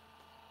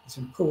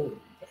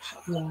important. But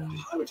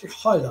how would you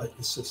highlight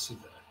this issue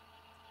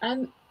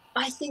there?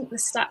 I think the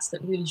stats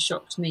that really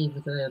shocked me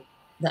were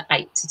the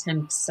 8 to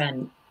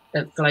 10%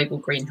 of global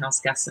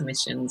greenhouse gas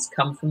emissions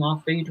come from our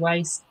food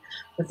waste.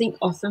 I think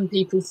often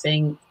people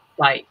think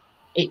like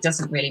it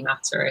doesn't really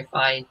matter if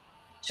I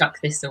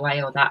chuck this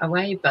away or that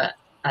away, but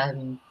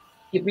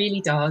it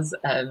really does.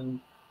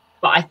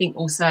 But I think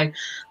also,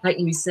 like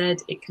you said,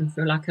 it can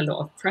feel like a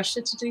lot of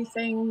pressure to do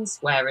things,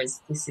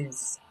 whereas this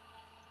is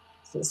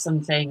sort of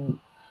something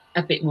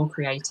a bit more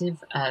creative.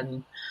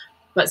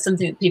 But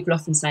something that people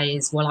often say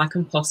is, well, I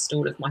compost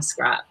all of my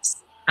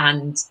scraps.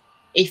 And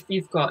if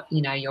you've got,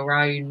 your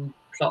own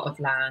plot of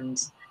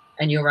land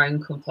and your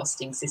own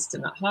composting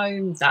system at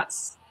home,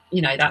 that's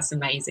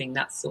amazing.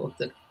 That's sort of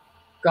the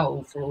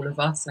goal for all of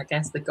us, I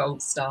guess, the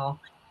gold star.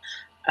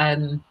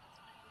 But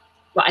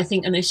I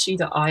think an issue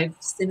that I've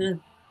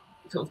seen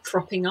sort of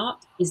cropping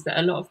up is that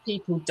a lot of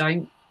people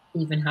don't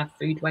even have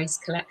food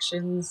waste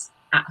collections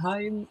at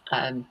home.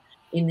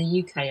 In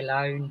the UK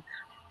alone,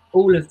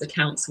 all of the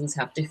councils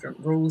have different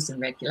rules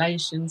and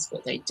regulations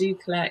what they do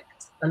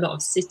collect. A lot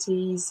of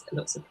cities,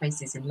 lots of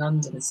places in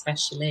London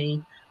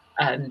especially,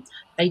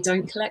 they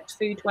don't collect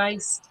food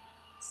waste.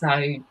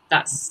 So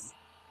that's,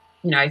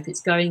 if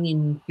it's going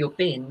in your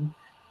bin,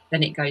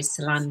 then it goes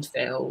to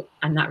landfill,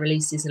 and that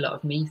releases a lot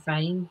of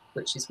methane,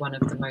 which is one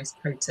of the most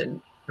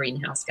potent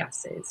greenhouse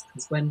gases,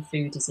 because when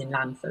food is in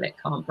landfill, it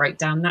can't break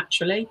down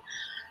naturally.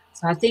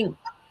 So I think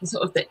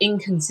sort of the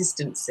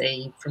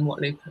inconsistency from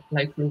what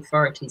local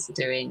authorities are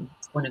doing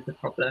is one of the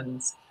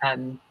problems.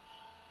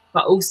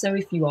 But also,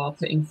 if you are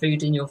putting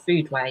food in your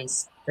food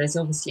waste, there's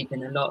obviously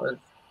been a lot of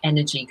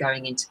energy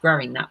going into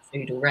growing that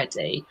food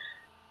already.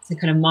 So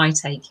kind of my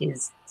take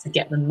is to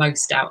get the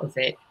most out of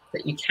it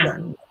that you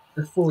can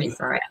before you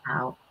throw it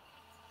out.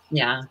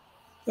 Yeah.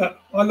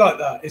 I like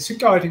that. It's a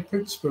guiding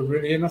principle,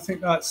 really, and I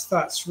think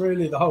that's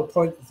really the whole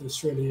point of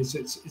this. Really, is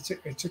it's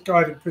a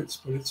guiding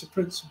principle. It's a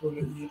principle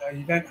that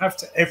you don't have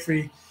to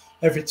every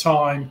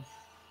time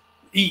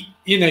eat.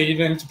 You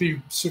don't have to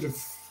be sort of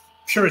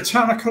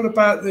puritanical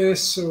about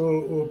this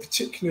or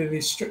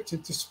particularly strict in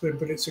discipline.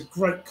 But it's a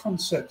great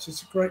concept.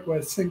 It's a great way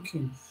of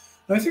thinking.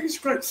 And I think it's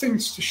great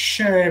things to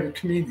share with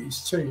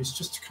communities too. It's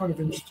just to kind of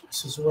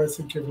introduce as a way of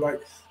thinking of like,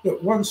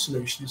 look, one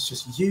solution is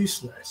just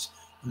use less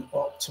and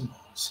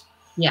optimize.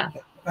 Yeah.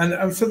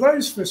 And for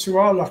those of us who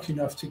are lucky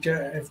enough to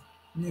get,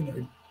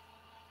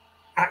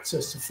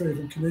 access to food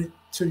and can eat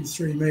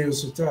 2-3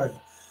 meals a day,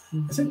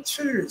 I think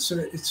too it's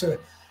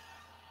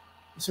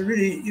a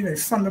really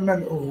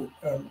fundamental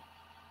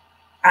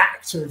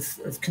act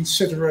of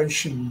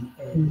consideration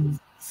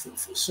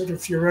for sort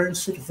of your own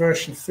sort of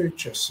version of food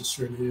justice.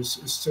 Really is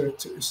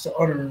to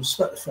honour and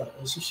respect the fact that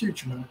there's a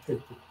huge amount of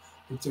people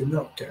who do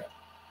not get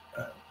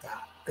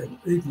that, and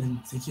even in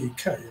the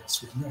UK,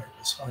 as we know,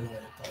 as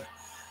highlighted by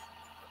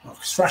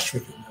Marcus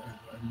Rashford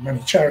and many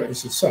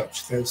charities as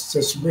such, there's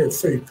some real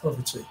food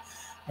poverty.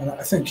 And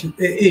I think it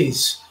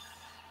is,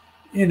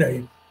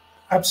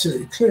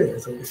 absolutely clear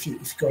that if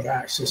you've got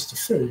access to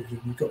food and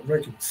you've got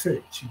regular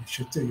food, you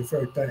should do your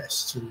very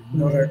best to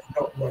not only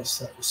not waste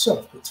that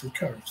yourself, but to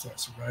encourage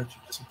those around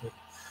you to be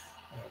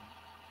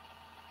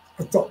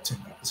adopting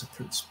that as a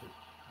principle.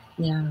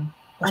 Yeah.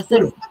 That's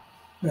brilliant.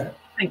 Yeah.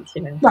 Thank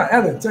you. No,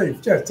 Ellen, do.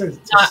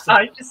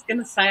 I was just going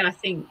to say, I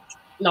think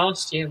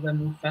last year when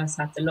we first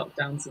had the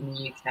lockdowns in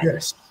the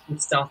UK, we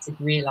started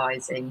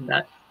realising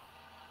that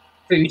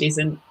food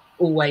isn't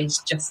always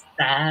just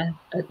there.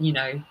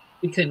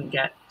 We couldn't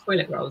get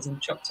toilet rolls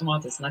and chopped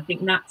tomatoes. And I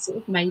think that sort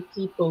of made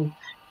people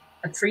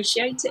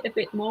appreciate it a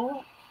bit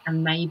more.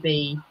 And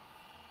maybe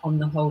on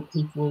the whole,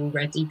 people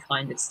already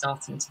kind of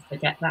starting to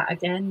forget that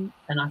again.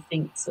 And I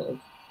think sort of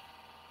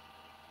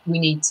we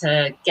need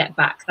to get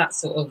back that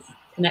sort of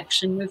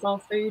connection with our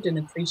food and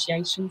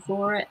appreciation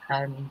for it.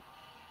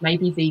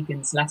 Maybe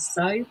vegans less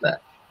so,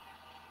 but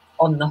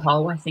on the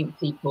whole, I think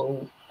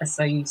people are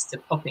so used to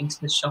popping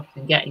to the shop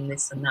and getting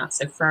this and that,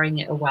 so throwing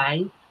it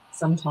away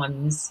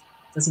sometimes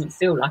doesn't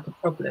feel like a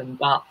problem,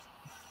 but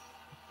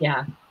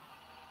yeah,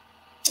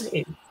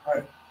 it is.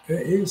 Right.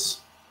 It is.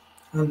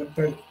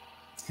 But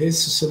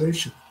here's the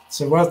solution.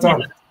 So well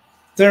done. Yeah.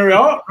 There we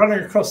are, running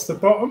across the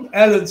bottom.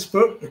 Ellen's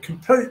book, The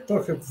Complete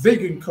Book of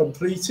Vegan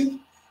Compleating,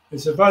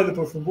 is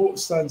available from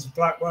Waterstones and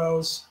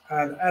Blackwells,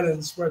 and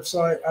Ellen's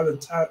website,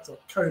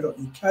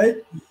 ellentout.co.uk.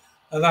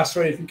 And that's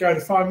where you can go to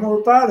find more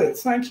about it.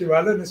 Thank you,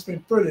 Ellen. It's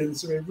been brilliant.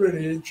 It's been a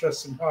really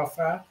interesting half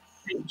hour.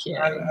 Thank you.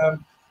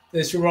 And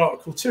there's your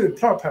article too,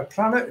 Plant Power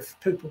Planet. If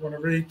people want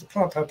to read the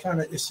Plant Power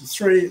Planet issue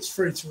 3, it's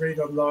free to read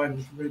online.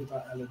 You can read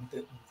about Ellen a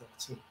bit more there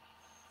too.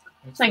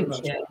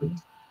 Thank you.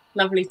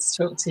 Lovely to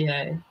talk to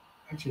you.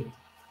 Thank you.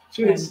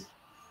 Cheers.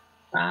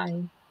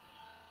 Bye.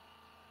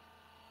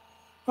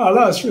 Oh,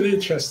 that's really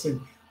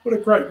interesting. What a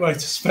great way to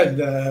spend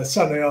a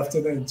Sunday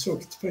afternoon,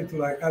 talking to people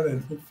like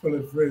Ellen, who are full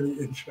of really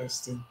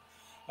interesting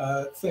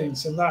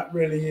things. And that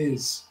really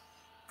is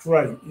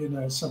great, you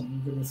know, something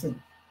I'm going to think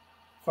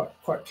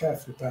quite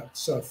carefully about,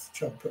 so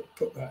try and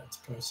put that into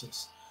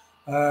process.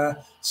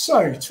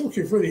 So,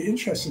 talking of really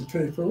interesting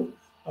people,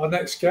 our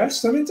next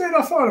guest, and indeed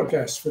our final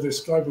guest for this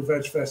Global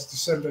Vegfest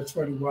December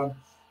 21,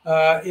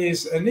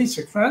 is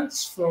Anita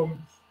Krajnc,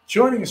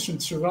 joining us from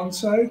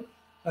Toronto.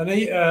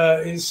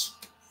 Anita is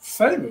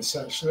famous,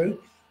 actually,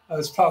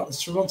 as part of the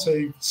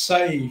Toronto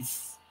Save,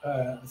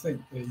 I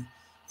think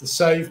the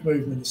Save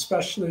movement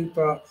especially,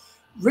 but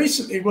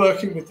recently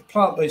working with the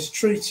Plant-Based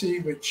Treaty,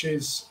 which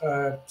is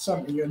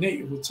something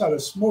Anita will tell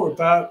us more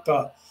about,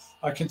 but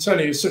I can tell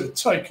you it's sort of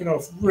taken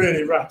off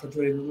really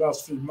rapidly in the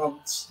last few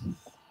months.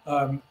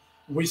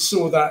 We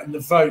saw that in the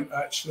vote,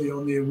 actually,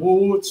 on the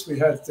awards. We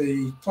had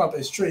the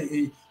Plant-Based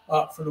Treaty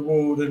up for an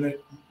award, and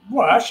it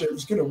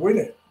was going to win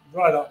it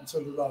right up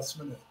until the last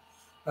minute.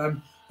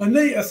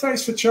 Anita,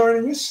 thanks for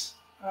joining us.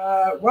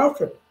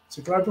 Welcome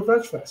to Global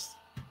Vegfest.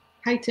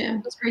 Hi,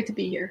 Tim. It's great to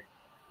be here.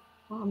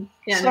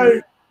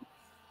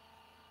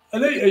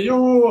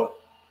 Anita,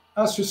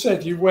 as we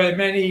said, you wear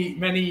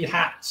many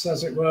hats,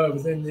 as it were,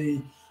 within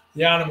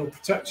the animal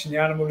protection, the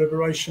animal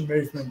liberation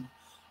movement.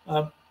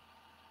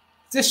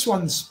 This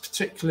one's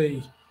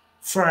particularly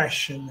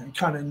fresh and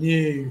kind of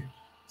new.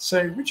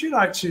 So would you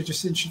like to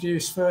just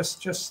introduce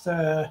first,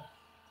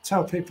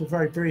 tell people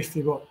very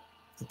briefly what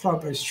the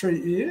Plant-Based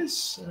Treaty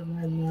is, and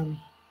then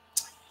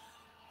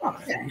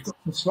you've got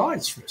some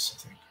slides for us, I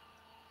think.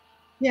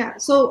 Yeah,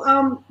 so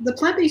the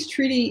Plant-Based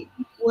Treaty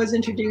was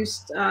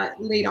introduced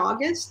late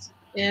August,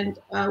 and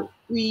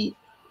we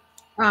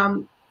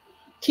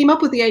came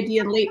up with the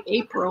idea in late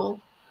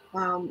April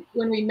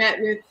when we met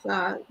with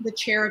the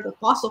chair of the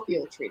Fossil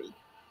Fuel Treaty,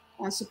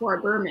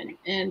 Sephora Berman.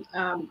 And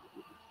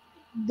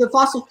the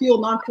Fossil Fuel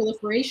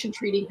Non-Proliferation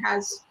Treaty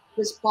has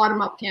this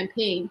bottom-up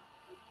campaign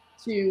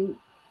to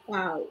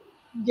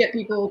get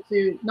people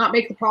to not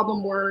make the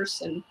problem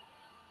worse and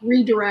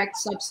redirect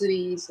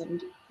subsidies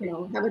and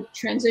have a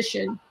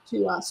transition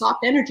to a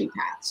soft energy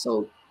path.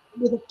 So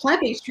with a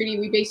plant-based treaty,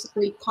 we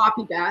basically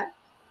copied that,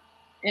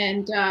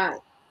 and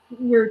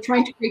we're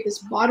trying to create this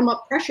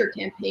bottom-up pressure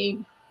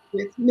campaign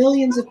with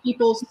millions of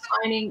people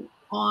signing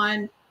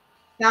on,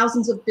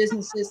 thousands of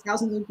businesses,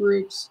 thousands of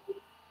groups,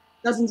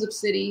 dozens of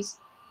cities,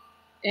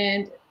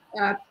 and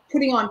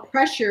putting on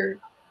pressure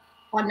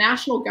on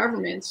national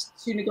governments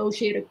to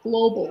negotiate a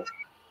global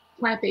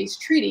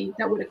plant-based treaty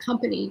that would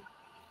accompany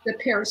the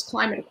Paris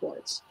Climate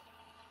Accords.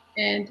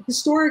 And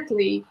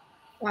historically,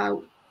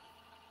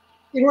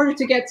 in order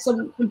to get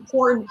some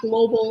important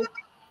global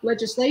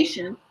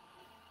legislation,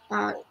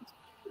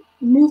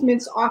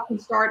 movements often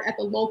start at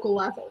the local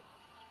level.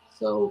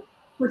 So,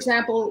 for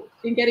example,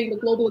 in getting the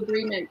global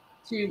agreement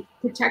to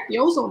protect the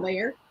ozone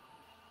layer,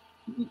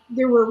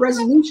 there were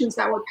resolutions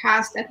that were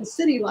passed at the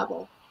city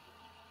level,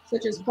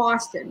 such as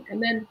Boston,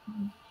 and then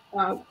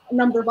a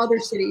number of other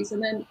cities,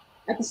 and then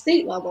at the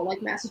state level,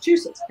 like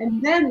Massachusetts.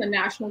 And then the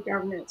national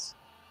governments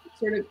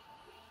sort of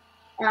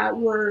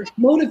were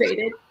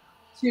motivated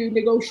to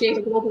negotiate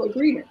a global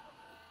agreement.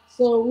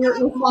 So we're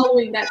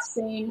following that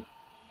same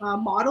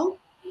model.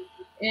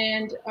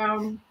 And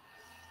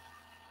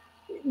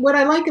what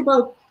I like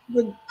about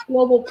the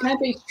global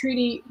plant-based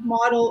treaty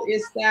model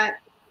is that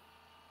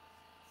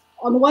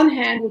on the one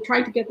hand, we're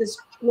trying to get this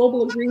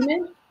global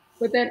agreement,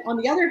 but then on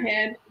the other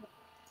hand,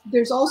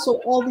 there's also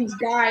all these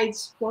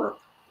guides for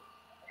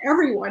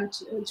everyone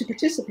to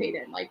participate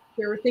in. Like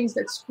there are things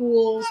that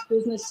schools,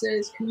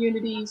 businesses,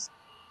 communities,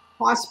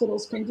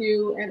 hospitals can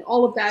do, and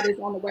all of that is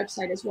on the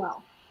website as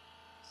well.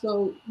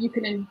 So you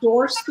can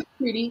endorse the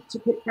treaty to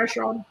put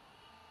pressure on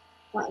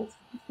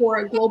for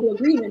a global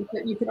agreement,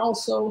 but you can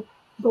also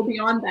go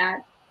beyond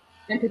that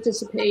and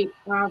participate,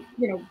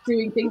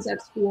 doing things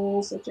at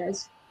schools, such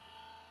as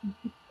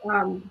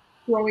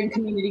growing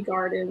community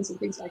gardens and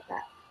things like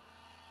that.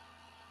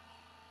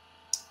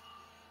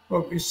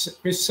 Well, we've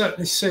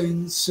certainly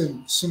seen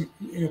some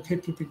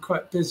people have been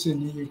quite busy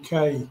in the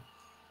UK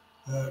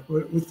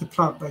with the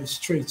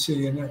plant-based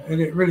treaty, and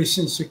it really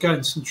seems to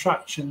gain some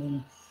traction.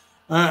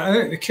 And I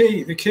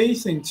think the key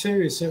thing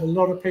too is that a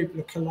lot of people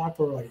are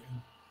collaborating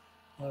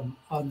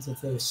under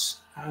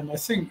this, and I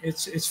think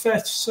it's fair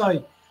to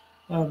say.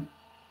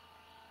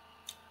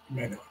 You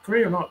may not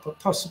agree or not, but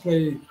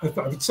possibly I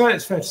would say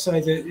it's fair to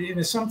say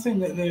that something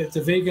that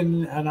the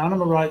vegan and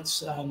animal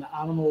rights and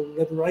animal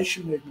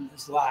liberation movement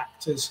has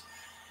lacked is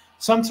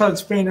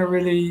sometimes been a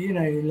really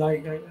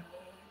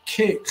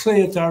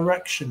clear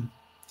direction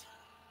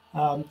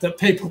that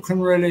people can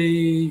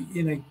really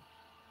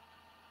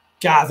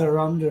gather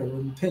under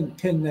and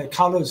pin their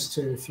colours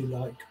to, if you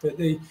like. But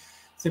the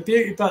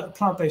beauty about the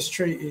plant-based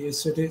treaty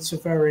is that it's a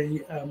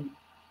very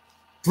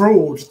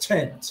broad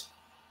tent.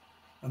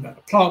 And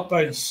that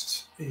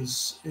plant-based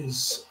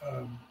it's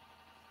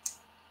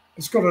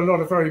got a lot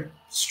of very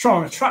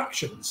strong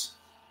attractions,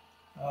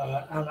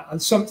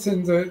 and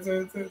something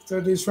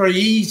that is very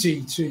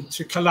easy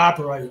to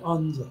collaborate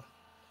under.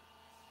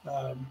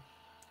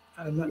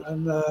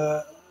 And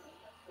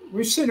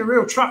we've seen a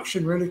real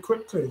traction really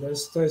quickly.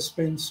 There's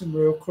been some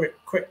real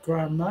quick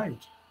ground made,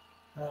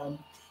 and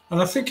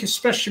I think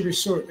especially we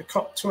saw at the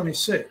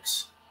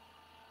COP26.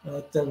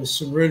 There was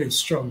some really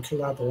strong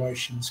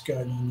collaborations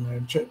going on there,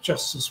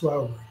 just as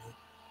well,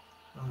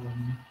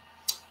 really.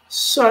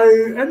 So,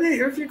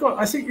 Anita, have you got?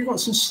 I think you've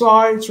got some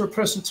slides or a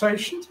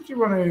presentation. Did you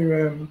want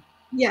to?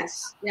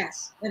 Yes,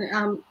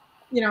 and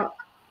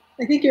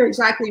I think you're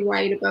exactly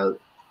right about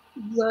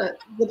the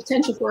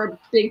potential for a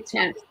big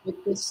tent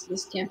with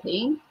this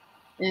campaign,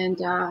 and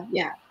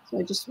so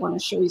I just want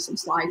to show you some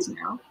slides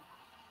now.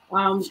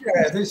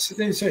 Yeah,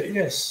 these are,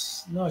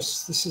 yes,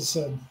 nice. This is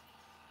so.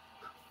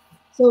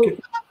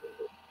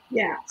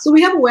 Yeah, so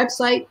we have a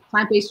website,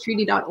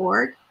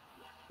 plantbasedtreaty.org,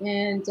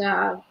 and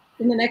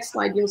in the next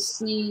slide you'll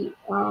see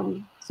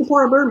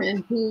Sephora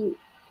Berman, who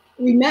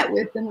we met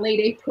with in late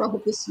April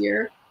of this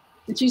year,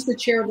 and she's the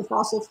chair of the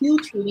Fossil Fuel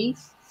Treaty,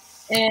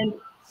 and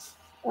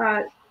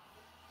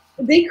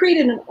they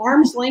created an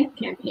arm's length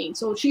campaign.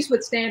 So she's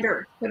with Stand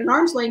Earth, but an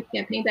arm's length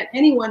campaign that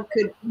anyone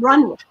could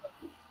run with.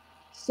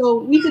 So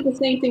we did the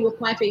same thing with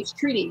plant-based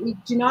treaty. We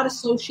do not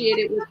associate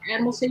it with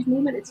animal safe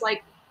movement. It's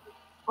like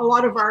a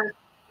lot of our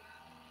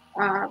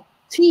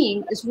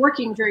team is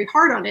working very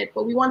hard on it,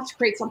 but we wanted to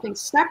create something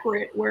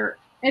separate where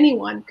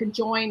anyone could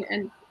join,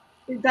 and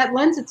that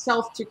lends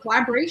itself to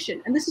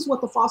collaboration. And this is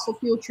what the Fossil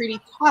Fuel Treaty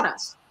taught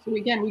us. So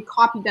again, we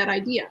copied that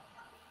idea.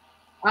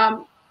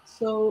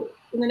 So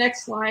in the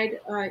next slide,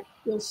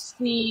 you'll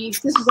see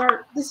this is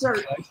our sort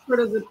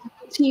of the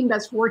team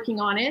that's working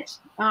on it,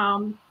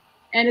 and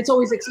it's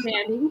always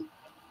expanding.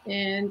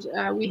 And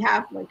we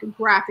have like a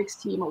graphics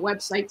team, a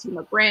website team,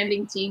 a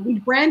branding team. We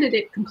branded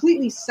it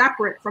completely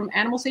separate from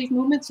animal safe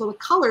movement. So the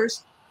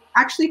colors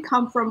actually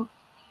come from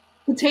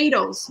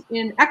potatoes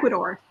in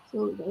Ecuador.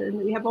 So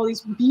we have all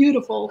these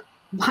beautiful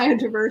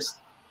biodiverse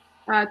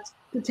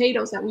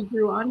potatoes that we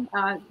grew on.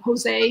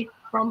 Jose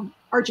from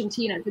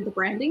Argentina did the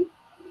branding.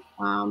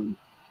 And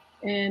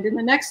in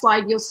the next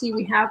slide, you'll see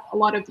we have a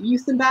lot of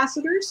youth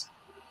ambassadors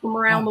from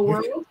around the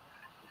world.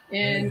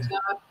 And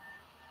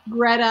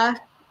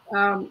Greta,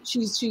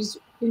 she's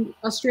in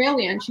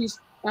Australia, and she's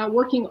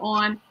working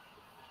on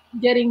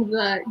getting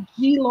the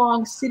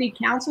Geelong City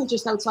Council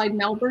just outside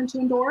Melbourne to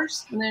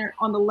endorse. And there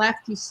on the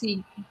left, you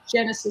see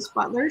Genesis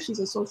Butler. She's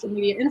a social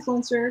media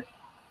influencer.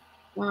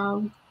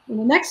 In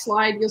the next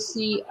slide, you'll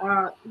see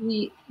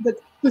the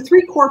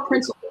three core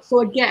principles.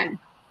 So again,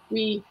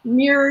 we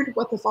mirrored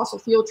what the Fossil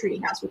Fuel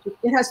Treaty has, which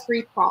it has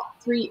three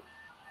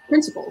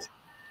principles.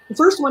 The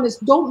first one is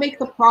don't make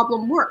the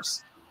problem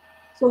worse.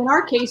 So in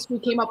our case, we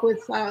came up with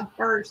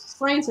our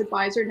science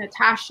advisor,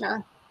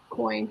 Natasha,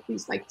 coined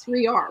these like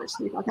 3 R's.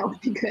 We thought that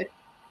would be good.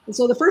 And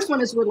so the first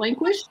one is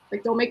relinquish,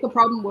 like don't make the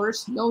problem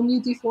worse. No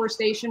new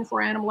deforestation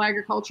for animal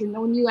agriculture,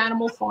 no new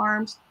animal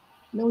farms,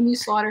 no new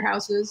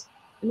slaughterhouses.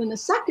 And then the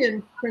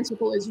second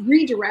principle is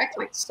redirect,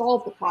 like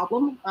solve the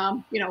problem,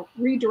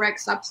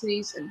 redirect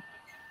subsidies and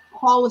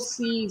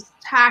policies,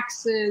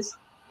 taxes,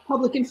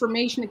 public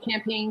information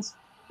campaigns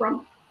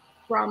from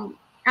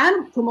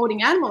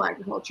promoting animal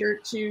agriculture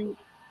to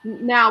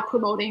now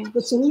promoting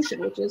the solution,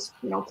 which is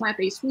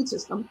plant-based food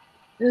system.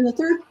 And then the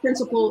third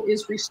principle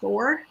is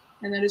restore,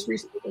 and that is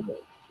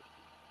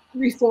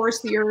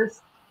reforest the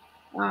earth,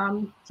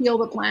 heal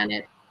the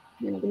planet,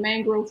 the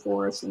mangrove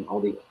forests, and all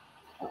the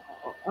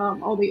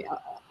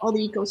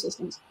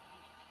ecosystems.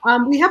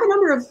 We have a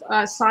number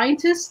of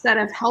scientists that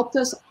have helped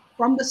us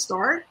from the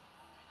start.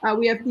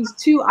 We have these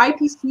two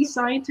IPC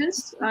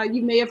scientists.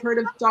 You may have heard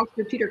of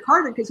Dr. Peter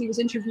Carter because he was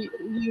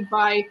interviewed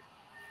by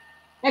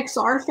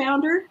XR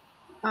founder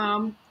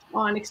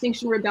on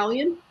Extinction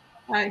Rebellion.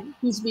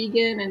 He's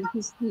vegan and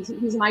he's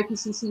an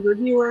IPCC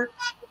reviewer.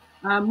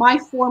 My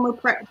former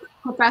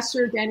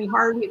professor, Danny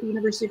Harvey at the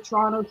University of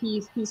Toronto,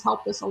 he's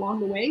helped us along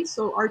the way.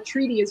 So our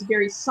treaty is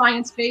very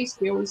science-based.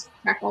 We always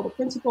check all the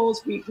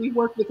principles. We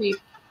work with the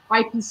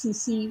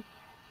IPCC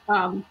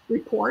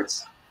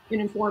reports in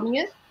informing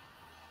it.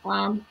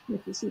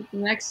 If you see the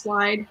next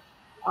slide,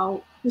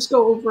 I'll just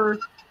go over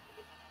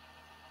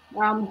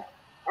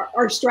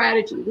our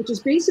strategy, which is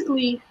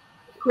basically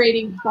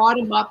creating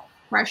bottom-up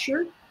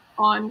pressure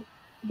on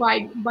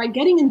by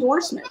getting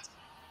endorsements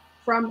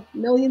from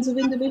millions of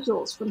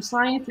individuals, from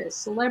scientists,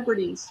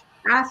 celebrities,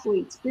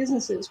 athletes,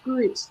 businesses,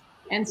 groups,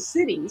 and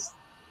cities.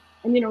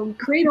 And, you know, we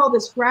create all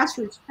this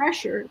grassroots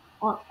pressure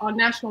on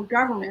national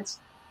governments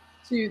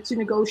to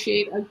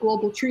negotiate a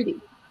global treaty.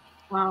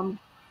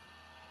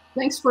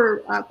 Thanks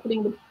for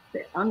putting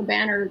on the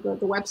banner the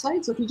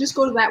website. So if you just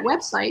go to that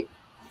website,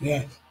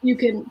 yeah, you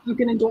can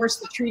endorse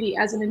the treaty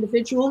as an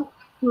individual,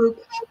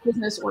 group,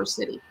 business, or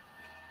city.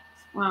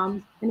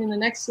 And in the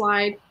next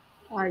slide,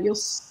 you'll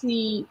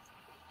see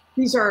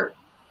these are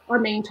our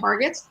main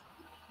targets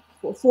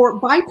for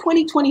by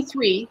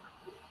 2023,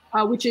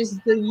 which is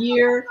the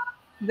year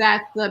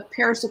that the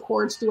Paris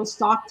Accords do a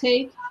stock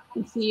take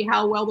and see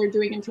how well they're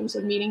doing in terms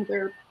of meeting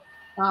their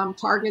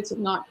targets of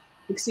not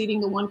exceeding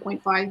the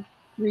 1.5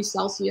 degrees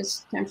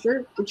Celsius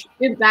temperature, which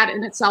that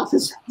in itself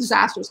is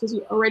disastrous because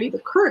already the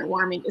current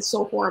warming is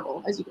so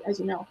horrible, as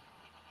you know.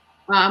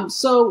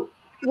 So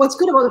what's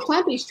good about the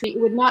plant-based treaty,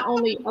 it would not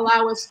only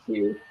allow us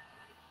to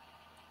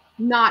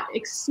not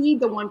exceed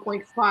the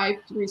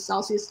 1.5 degrees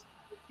Celsius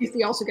if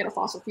we also get a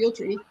fossil fuel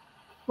treaty,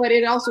 but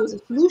it also is a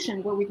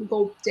solution where we can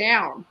go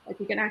down, like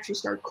we can actually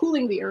start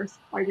cooling the earth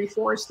by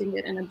reforesting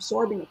it and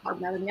absorbing the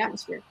carbon out of the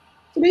atmosphere.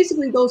 So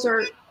basically those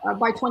are,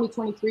 by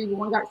 2023,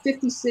 we got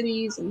 50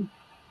 cities and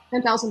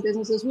 10,000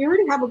 businesses. We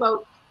already have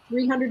about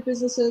 300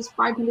 businesses,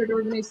 500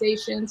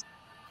 organizations,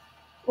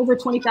 over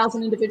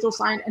 20,000 individuals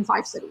signed, and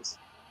 5 cities.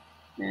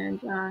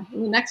 And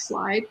in the next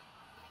slide,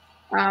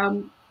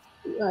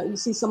 you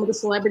see some of the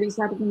celebrities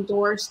that have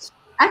endorsed.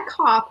 At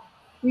COP,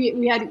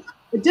 we had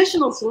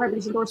additional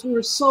celebrities endorsed. We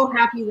were so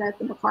happy that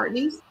the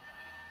McCartneys,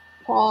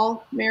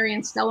 Paul, Mary,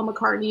 and Stella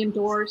McCartney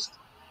endorsed.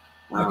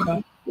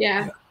 Okay.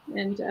 Yeah,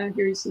 and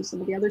here you see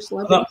some of the other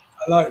celebrities.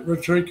 I like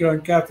Rodrigo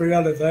and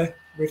Gabriella there.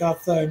 We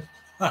love them.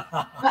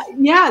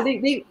 Yeah,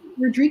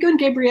 Rodrigo and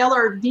Gabriella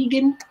are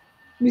vegan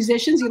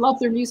musicians. You love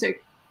their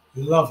music.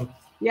 You love them.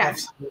 Yeah.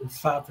 Absolutely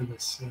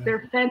fabulous. Yeah.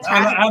 They're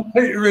fantastic. And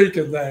Peter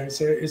Regan there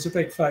is a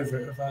big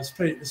favourite of ours.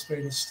 Peter's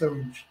been a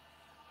staunch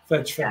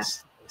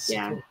Vegfest.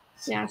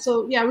 Yeah.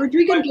 So yeah,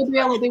 Rodrigo and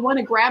Gabriella, they won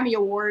a Grammy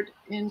Award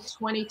in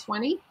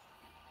 2020,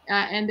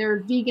 and they're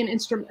vegan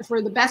instrument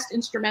for the best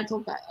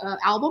instrumental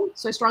album.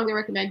 So I strongly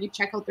recommend you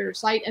check out their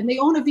site. And they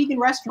own a vegan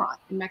restaurant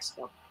in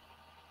Mexico.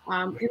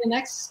 In the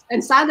next,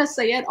 and Sada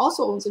Sayed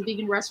also owns a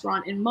vegan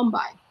restaurant in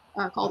Mumbai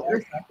called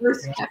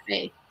Earth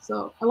Cafe.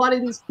 So a lot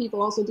of these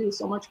people also do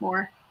so much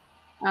more.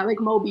 Like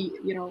Moby,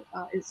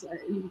 is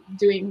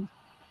doing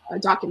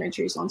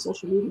documentaries on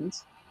social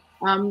movements.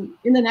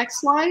 In the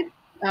next slide,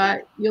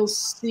 you'll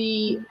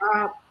see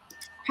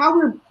how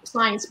we're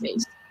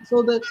science-based.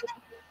 So the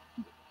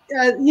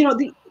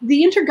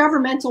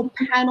Intergovernmental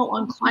Panel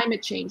on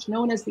Climate Change,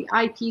 known as the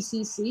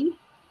IPCC,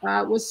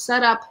 was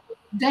set up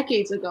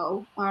decades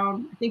ago. I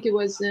think it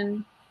was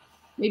in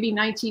maybe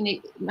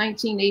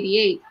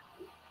 1988.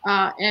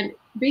 And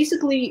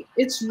basically,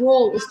 its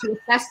role is to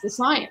assess the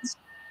science.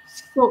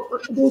 So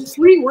there's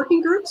 3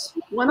 working groups,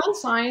 one on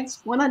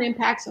science, one on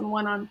impacts, and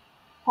one on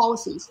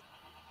policies.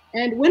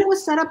 And when it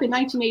was set up in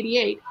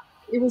 1988,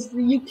 it was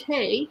the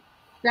UK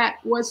that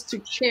was to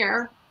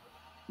chair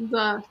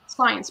the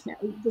science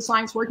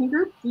working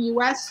group. The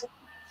US,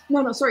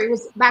 it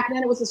was back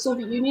then it was the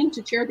Soviet Union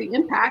to chair the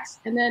impacts,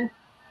 and then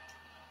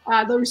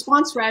the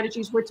response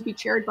strategies were to be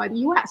chaired by the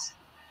US.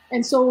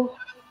 And so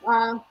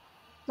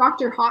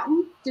Dr.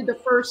 Houghton did the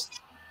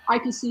first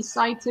IPCC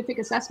scientific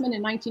assessment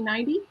in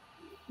 1990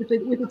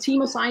 with a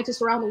team of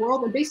scientists around the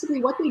world. And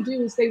basically what they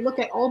do is they look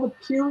at all the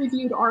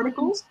peer-reviewed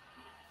articles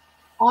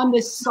on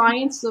this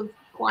science of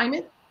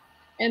climate,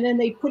 and then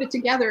they put it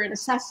together and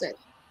assess it.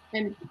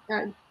 And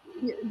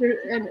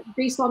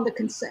based on the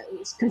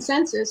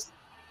consensus,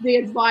 they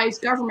advise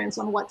governments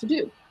on what to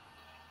do.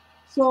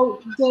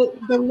 So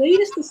the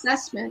latest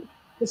assessment,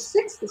 the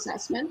 6th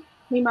assessment,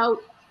 came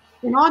out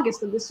in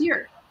August of this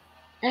year.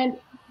 And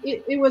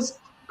it was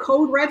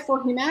code red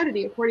for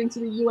humanity, according to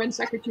the UN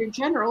Secretary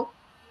General.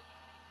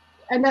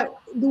 And that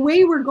the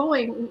way we're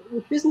going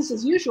with business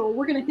as usual,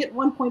 we're going to hit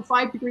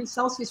 1.5 degrees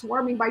Celsius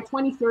warming by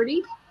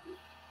 2030,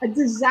 a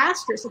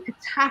disastrous,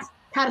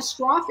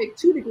 catastrophic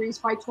 2 degrees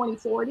by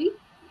 2040.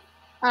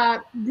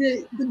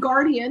 The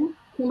Guardian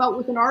came out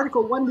with an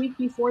article 1 week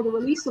before the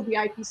release of the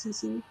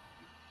IPCC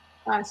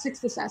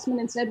 6th assessment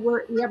and said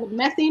we have a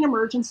methane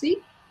emergency.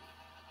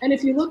 And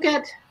if you look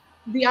at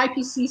the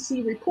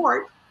IPCC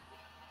report,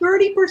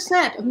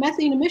 30% of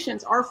methane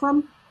emissions are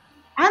from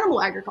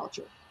animal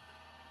agriculture.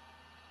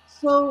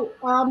 So,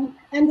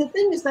 and the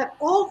thing is that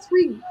all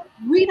 3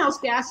 greenhouse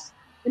gas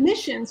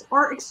emissions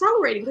are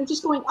accelerating. They're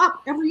just going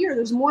up every year.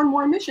 There's more and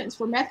more emissions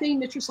for methane,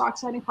 nitrous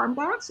oxide, and carbon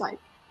dioxide.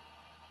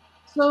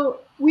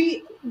 So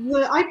the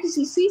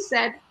IPCC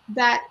said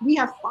that we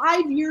have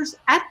 5 years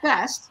at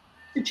best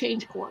to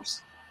change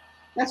course.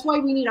 That's why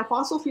we need a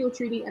fossil fuel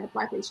treaty and a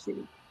plant-based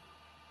treaty.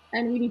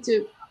 And we need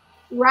to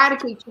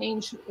radically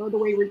change the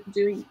way we're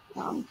doing,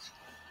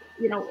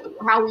 you know,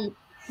 how we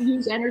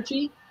use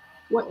energy,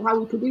 how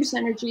we produce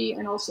energy,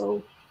 and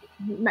also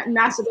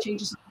massive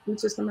changes in the food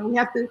system. And we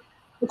have to,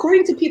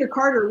 according to Peter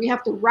Carter, we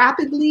have to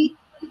rapidly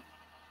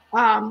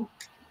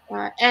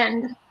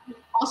end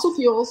fossil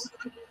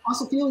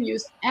fuel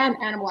use, and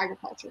animal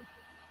agriculture.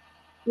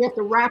 We have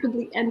to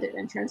rapidly end it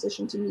and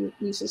transition to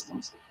new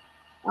systems.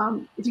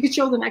 If you could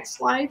show the next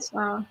slides.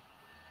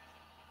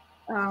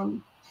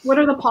 What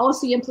are the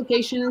policy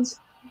implications?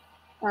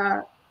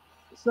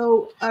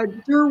 So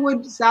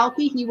Durwood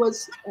Zalke, he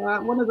was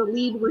one of the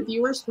lead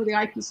reviewers for the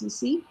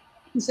IPCC.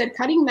 He said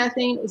cutting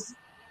methane is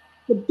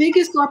the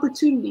biggest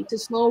opportunity to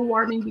slow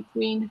warming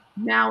between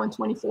now and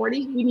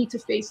 2040. We need to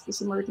face this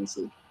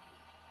emergency.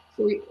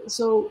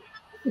 So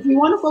if we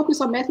want to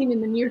focus on methane in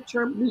the near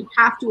term, we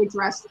have to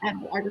address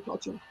animal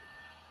agriculture.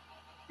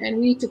 And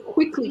we need to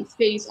quickly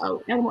phase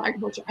out animal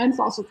agriculture and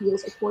fossil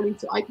fuels, according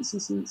to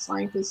IPCC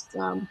scientist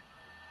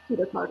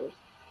Peter Carter.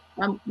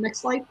 Next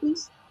slide,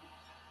 please.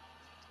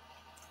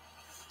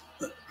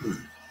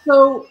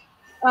 So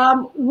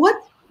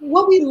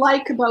what we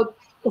like about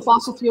the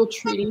fossil fuel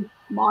treaty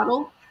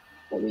model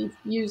that we've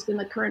used in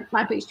the current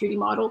plant-based treaty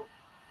model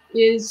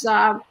is,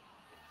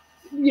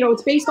 you know,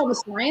 it's based on the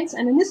science.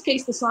 And in this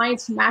case, the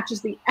science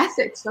matches the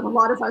ethics that a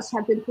lot of us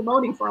have been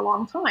promoting for a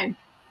long time.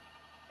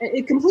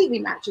 It completely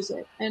matches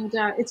it. And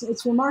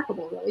it's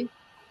remarkable, really.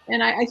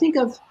 And I think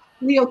of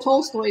Leo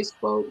Tolstoy's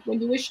quote, "When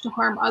you wish to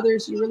harm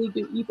others, you really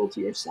do evil to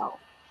yourself."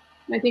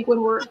 And I think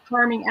when we're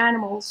harming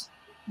animals,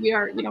 we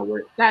are, you know,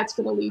 that's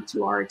going to lead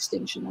to our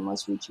extinction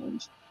unless we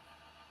change.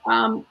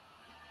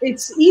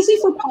 It's easy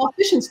for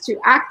politicians to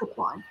act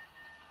upon.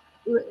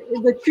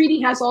 The treaty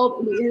has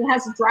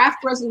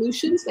draft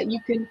resolutions that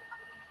you can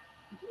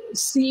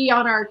see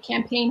on our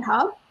campaign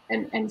hub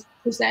and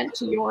present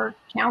to your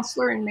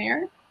councillor and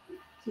mayor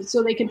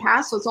so they can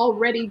pass. So it's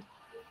already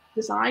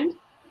designed.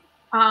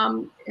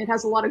 It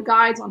has a lot of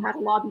guides on how to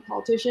lobby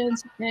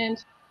politicians. And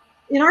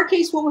in our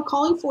case, what we're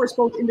calling for is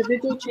both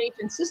individual change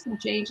and system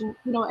change. And,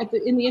 you know,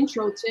 in the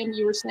intro, Tim,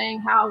 you were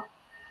saying how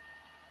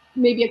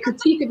maybe a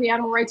critique of the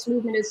animal rights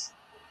movement is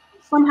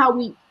somehow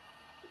we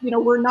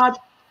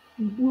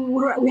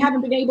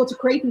haven't been able to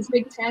create these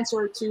big tents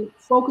or to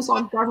focus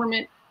on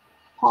government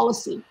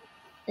policy.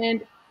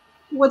 And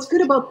what's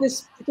good about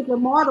this particular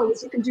model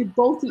is you can do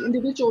both the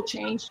individual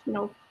change, you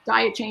know,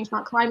 diet change,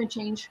 not climate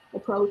change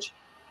approach,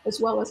 as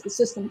well as the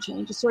system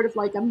change. It's sort of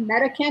like a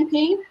meta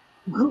campaign,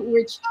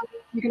 which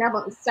you can have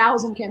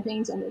 1,000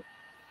 campaigns under.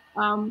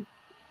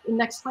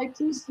 Next slide,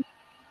 please.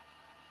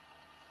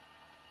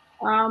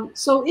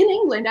 So in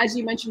England, as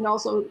you mentioned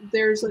also,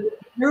 there's an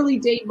early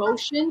day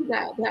motion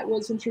that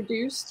was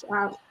introduced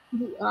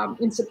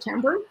in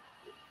September.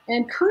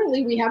 And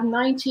currently we have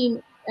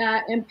 19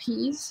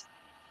 MPs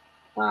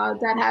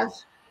that have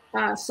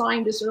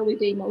signed this early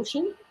day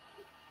motion.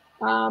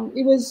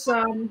 It was,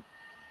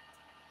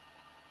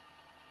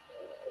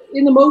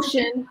 in the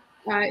motion,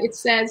 it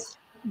says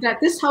that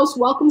this House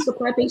welcomes the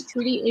plant-based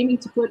treaty aiming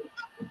to put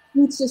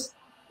food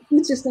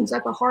systems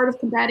at the heart of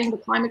combating the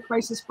climate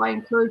crisis by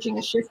encouraging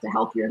a shift to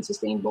healthier and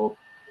sustainable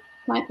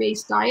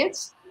plant-based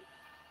diets,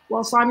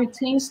 while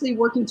simultaneously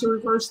working to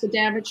reverse the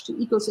damage to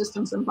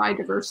ecosystems and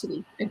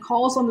biodiversity, and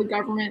calls on the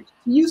government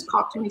to use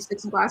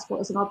COP26 in Glasgow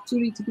as an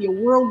opportunity to be a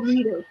world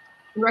leader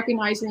in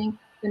recognizing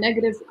the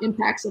negative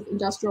impacts of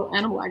industrial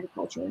animal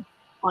agriculture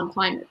on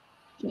climate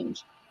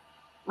change.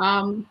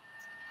 In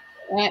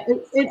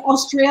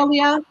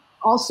Australia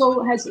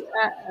also has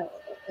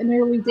an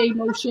early day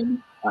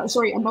motion, a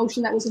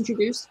motion that was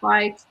introduced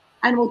by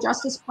Animal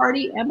Justice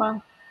Party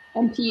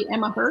MP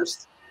Emma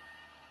Hurst.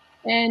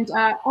 And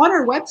on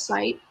our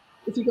website,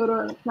 if you go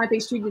to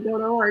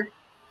plantbasedtreaty.org,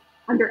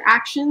 under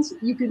actions,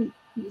 you can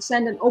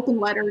send an open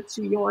letter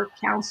to your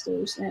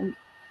councillors and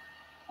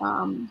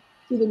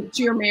to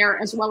your mayor,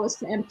 as well as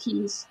to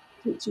MPs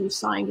to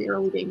sign the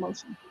early day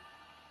motion.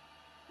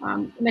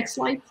 Next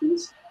slide,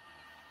 please.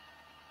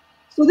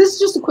 So this is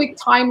just a quick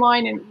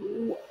timeline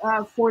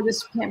and for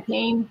this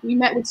campaign. We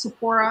met with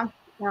Sephora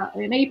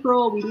in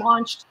April. We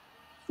launched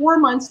 4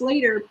 months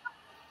later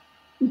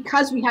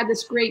because we had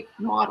this great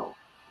model.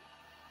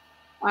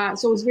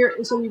 So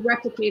we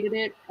replicated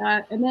it,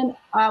 and then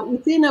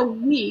within a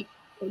week,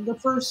 the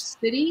first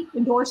city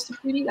endorsed the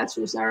treaty. That's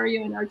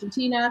Rosario in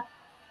Argentina.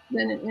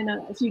 Then in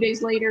a few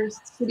days later, the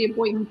city of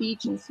Boynton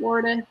Beach in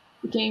Florida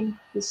became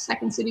the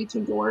second city to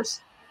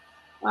endorse.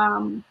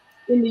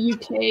 In the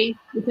UK,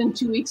 within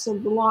 2 weeks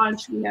of the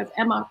launch, we have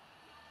Emma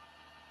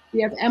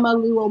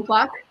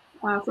Lewell-Buck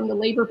from the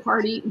Labour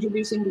Party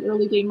introducing the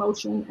early day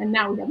motion, and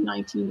now we have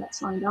 19 that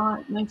signed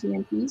on,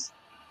 19 MPs.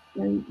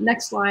 And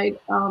next slide.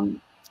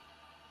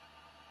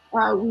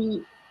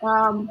 We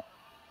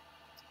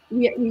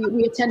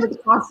attended the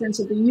conference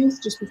of the youth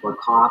just before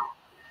COP,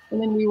 and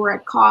then we were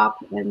at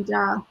COP, and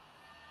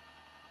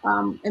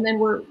then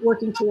we're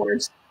working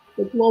towards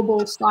the global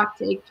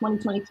stocktake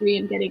 2023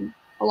 and getting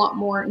a lot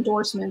more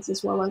endorsements,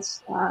 as well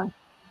as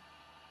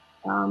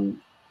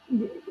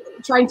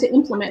trying to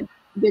implement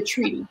the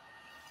treaty.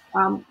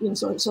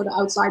 sort of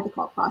outside the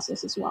COP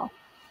process as well.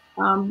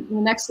 In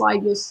the next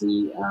slide, you'll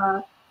see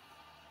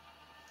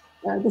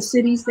the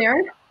cities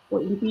there.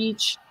 Portland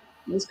Beach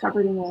is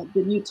covered in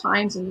the New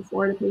Times and the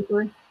Florida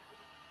paper.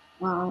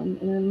 And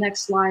then the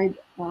next slide,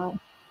 talk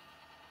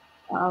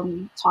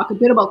a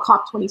bit about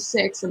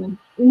COP26. And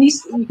in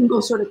these, you can go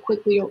sort of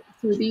quickly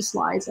through these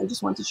slides. I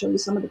just want to show you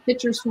some of the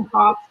pictures from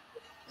COP.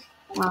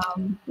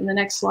 In the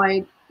next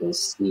slide, you'll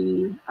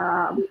see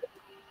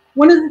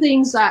one of the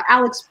things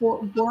Alex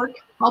Bork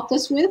helped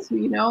us with.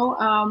 He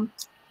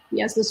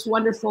has this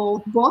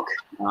wonderful book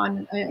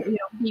on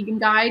vegan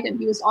guide, and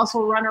he was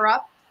also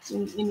runner-up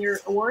in your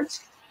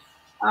awards.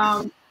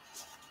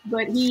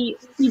 But he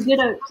did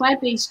a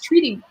plant-based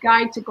treaty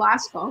guide to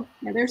Glasgow.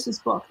 Now there's his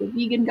book, The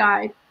Vegan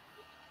Guide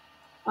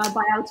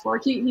by Alex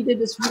Bork. He did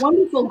this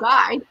wonderful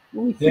guide,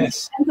 and we printed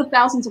tens of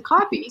thousands of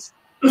copies.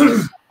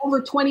 Over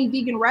 20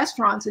 vegan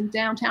restaurants in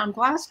downtown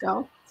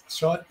Glasgow.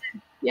 That's right.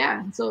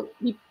 Yeah, so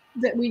we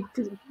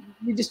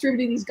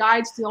distributed these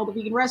guides to all the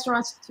vegan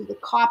restaurants, to the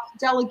COP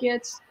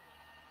delegates,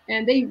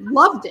 and they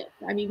loved it.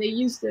 I mean, they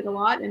used it a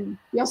lot, and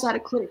we also had a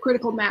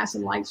critical mass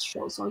and lights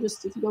show. So if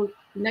you go to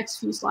the next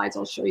few slides,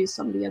 I'll show you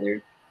some of the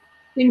other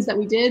things that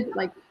we did,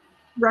 like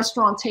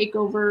restaurant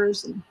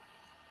takeovers. And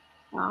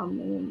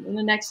in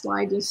the next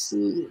slide, you'll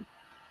see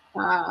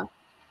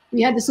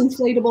we had this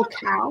inflatable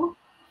cow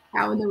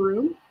in the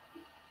room.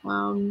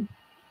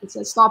 It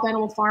says stop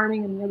animal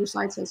farming, and the other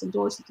side says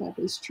endorse the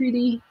plant-based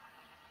treaty.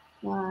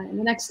 In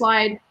the next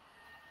slide,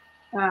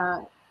 we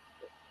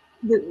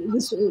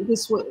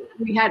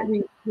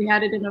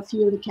had it in a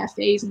few of the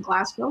cafes in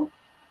Glasgow,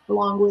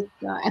 along with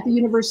at the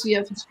University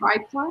of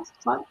Stride class.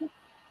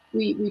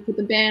 We put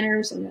the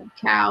banners and the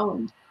cow,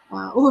 and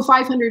over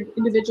 500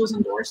 individuals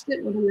endorsed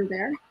it when we were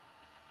there.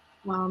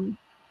 In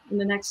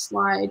the next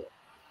slide,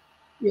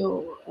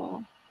 you'll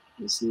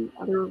see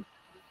other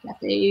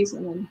cafes,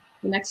 and then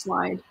the next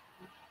slide.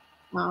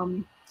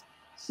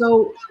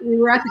 So we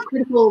were at the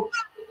critical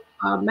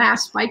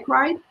mass bike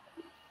ride,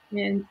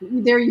 and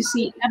there you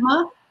see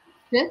Emma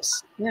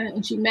Phipps,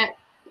 and she met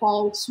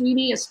Paul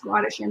Sweeney, a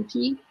Scottish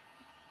MP,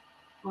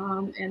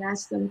 and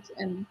asked them.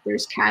 And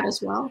there's Kat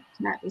as well.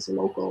 Kat is a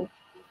local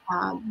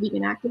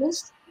vegan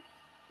activist.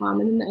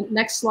 And the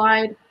next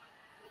slide,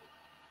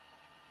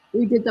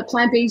 we did the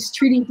plant-based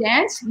treaty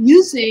dance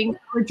using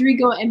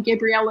Rodrigo and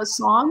Gabriella's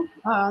song,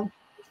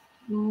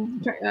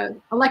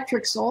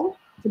 Electric Soul.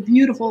 It's a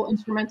beautiful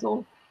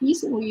instrumental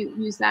piece, and we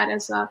use that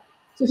as a.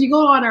 So if you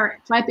go on our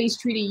plant-based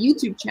treaty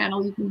YouTube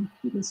channel, you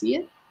can see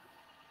it.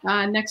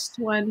 Next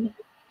slide.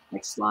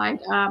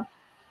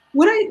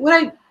 What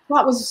I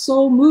thought was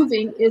so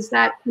moving is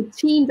that the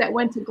team that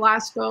went to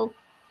Glasgow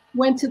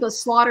went to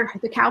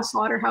the cow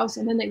slaughterhouse,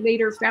 and then they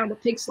later found a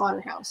pig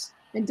slaughterhouse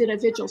and did a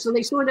vigil. So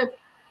they sort of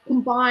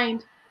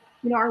combined,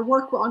 our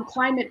work on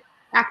climate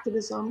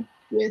activism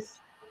with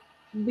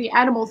the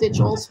animal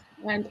vigils.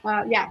 And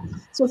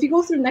so if you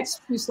go through the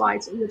next few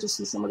slides, you'll just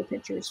see some of the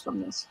pictures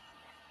from this.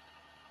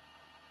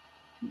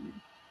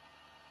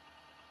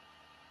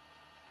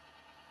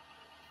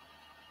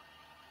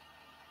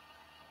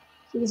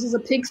 So this is a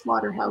pig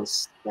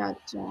slaughterhouse that,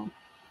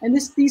 and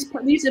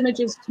these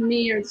images to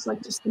me are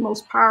just the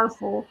most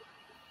powerful,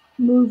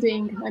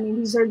 moving. I mean,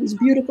 these are these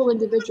beautiful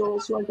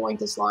individuals who are going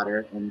to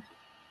slaughter, and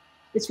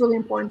it's really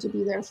important to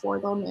be there for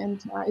them.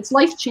 And it's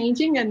life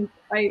changing. And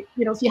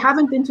if you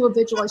haven't been to a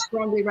vigil, I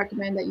strongly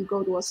recommend that you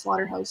go to a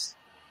slaughterhouse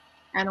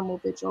animal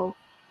vigil.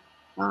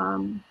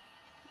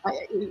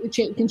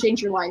 It can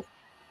change your life.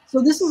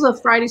 So this is a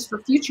Fridays for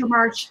Future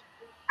march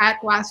at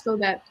Glasgow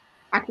that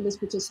activists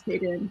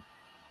participated in.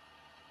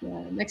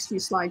 Next few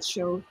slides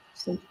show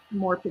some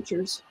more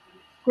pictures.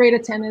 Great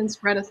attendance.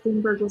 Greta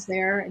Thunberg was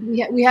there, and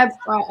we have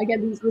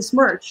again this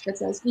merch that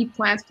says "Eat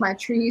plants, plant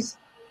trees."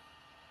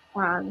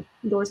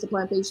 Endorse the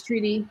plant-based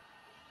treaty.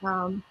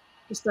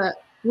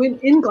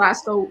 In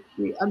Glasgow,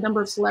 a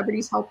number of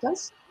celebrities helped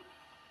us.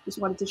 Just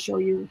wanted to show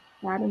you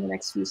that in the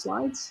next few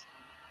slides.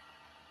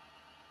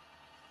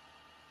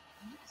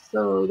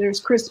 So there's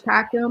Chris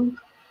Packham,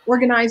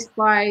 organized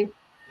by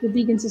the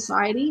Vegan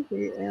Society.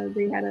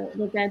 They had an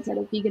event at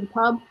a vegan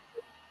pub.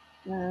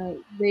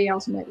 They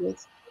also met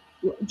with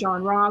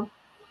John Robb,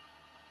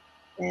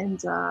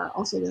 and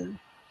also the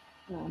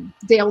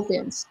Dale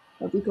Vince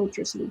of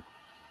Ecotricity.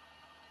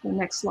 The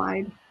next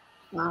slide.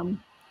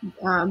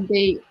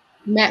 They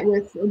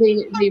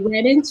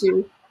ran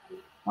into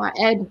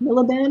Ed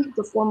Miliband,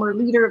 the former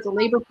leader of the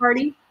Labour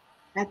Party,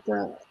 at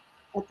the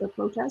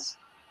protest.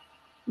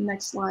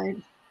 Next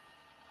slide.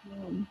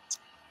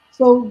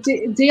 So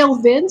Dale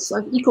Vince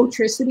of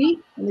Ecotricity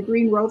and the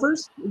Green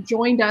Rovers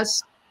joined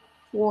us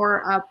for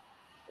a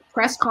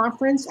press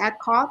conference at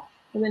COP,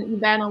 and then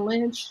Ivana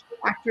Lynch,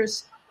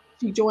 actress,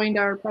 she joined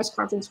our press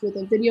conference with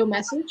a video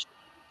message,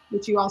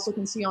 which you also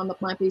can see on the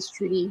Plant-Based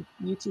Treaty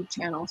YouTube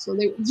channel. So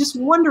they just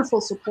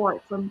wonderful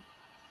support from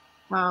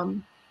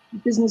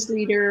business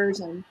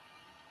leaders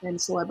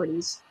and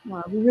celebrities.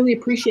 We really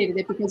appreciated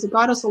it because it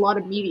got us a lot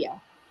of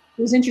media.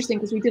 It was interesting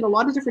because we did a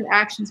lot of different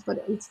actions,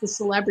 but it's the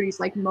celebrities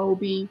like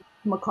Moby,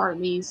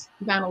 McCartney's,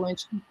 Ivana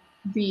Lynch,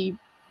 the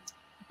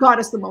got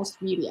us the most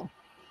media.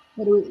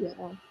 But it was,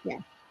 yeah.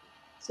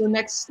 So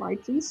next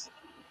slide, please.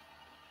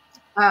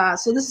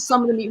 So this is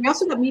some of the media. We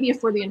also got media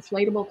for the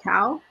inflatable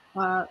cow,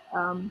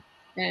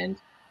 and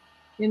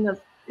in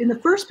the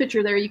first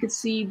picture there, you could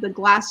see the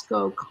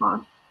Glasgow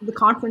the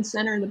conference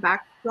center in the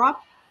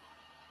backdrop.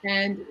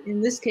 And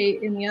in this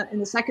case, in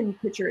the second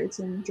picture, it's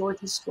in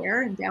George's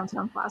Square in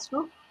downtown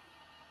Glasgow.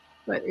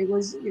 But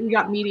we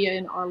got media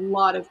in a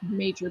lot of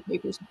major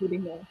papers,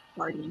 including the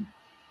Guardian,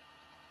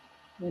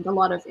 and a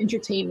lot of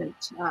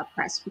entertainment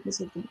press because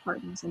of the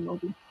McCartneys and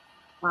Moby.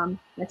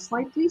 Next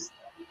slide, please.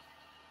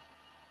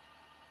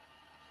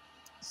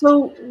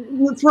 So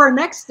for our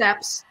next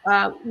steps,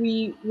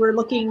 we were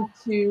looking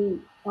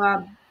to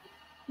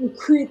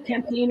recruit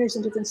campaigners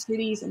in different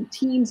cities and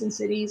teams in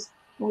cities.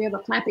 And we have a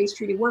plant-based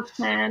treaty work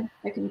plan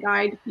that can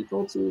guide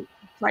people to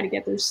try to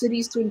get their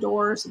cities to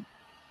endorse, and,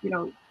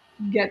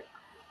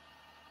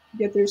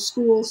 get their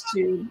schools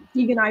to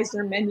veganize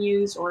their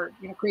menus, or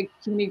create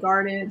community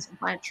gardens and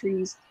plant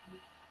trees.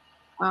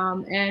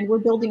 And we're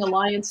building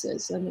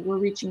alliances, and we're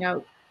reaching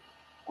out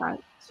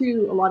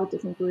to a lot of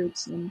different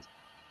groups, and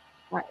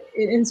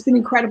it's been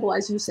incredible.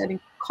 As you said, in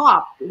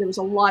COP, there was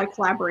a lot of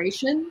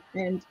collaboration,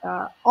 and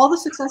all the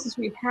successes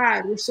we've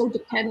had, we're so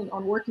dependent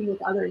on working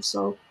with others.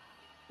 So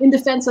in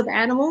defense of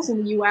animals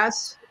in the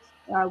US,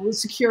 we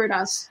secured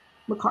us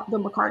the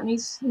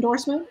McCartney's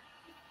endorsement.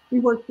 We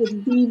worked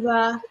with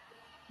Viva,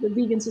 the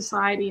Vegan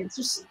Society, and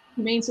just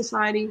Humane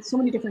Society, so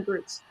many different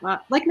groups,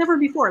 like never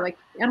before. Like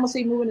the Animal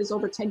Safety Movement is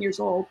over 10 years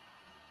old,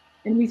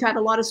 and we've had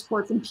a lot of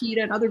support from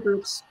PETA and other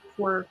groups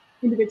for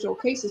individual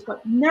cases,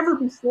 but never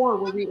before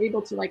were we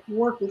able to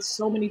work with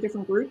so many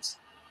different groups.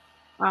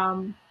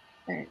 And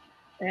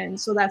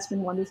so that's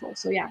been wonderful.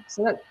 So yeah,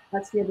 so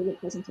that's the end of the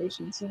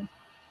presentation. So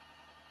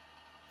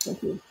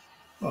thank you.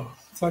 Oh,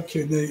 thank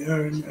you,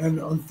 Anita. And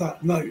on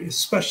that note,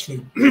 especially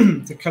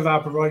the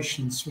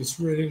collaborations was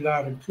really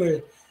loud and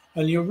clear.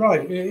 And you're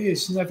right, it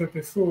is never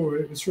before.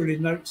 It was really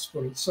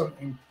noticeable. It's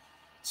something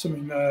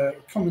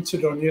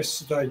commented on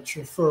yesterday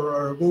for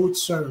our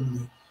awards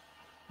ceremony,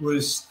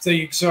 was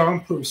the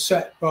example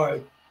set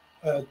by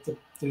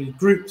the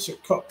groups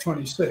at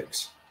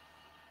COP26,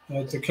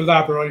 the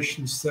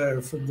collaborations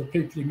there from the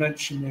people you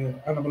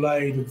mentioned, Animal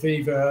Aid,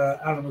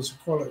 Viva, Animals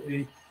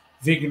Equality,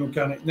 Vegan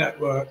Organic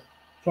Network,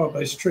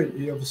 Plant-Based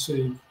Treaty,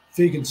 obviously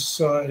Vegan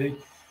Society,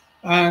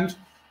 and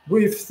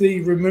with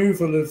the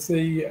removal of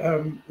the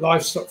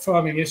livestock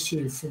farming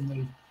issue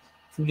from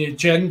the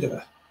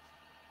agenda,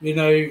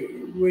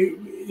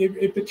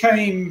 it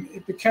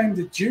became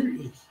the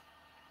duty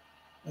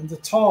and the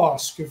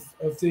task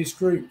of these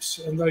groups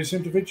and those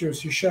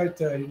individuals you showed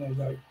there,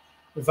 like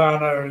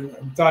Ivana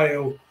and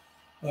Dale,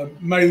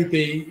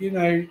 Moby,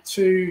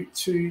 to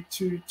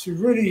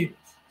really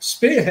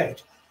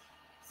spearhead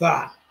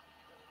that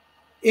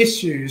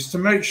issues, to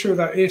make sure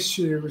that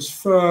issue was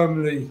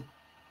firmly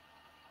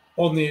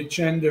on the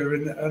agenda.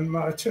 And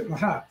I tip my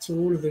hat to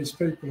all of these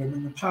people. I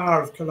mean, the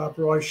power of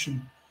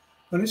collaboration.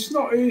 And it's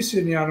not easy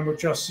in the animal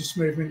justice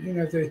movement.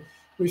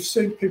 We've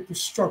seen people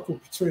struggle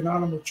between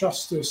animal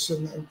justice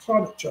and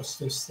climate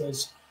justice.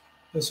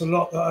 There's a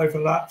lot that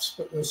overlaps,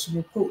 but there's some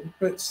important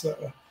bits that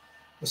are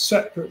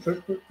separate.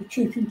 But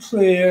keeping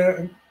clear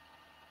and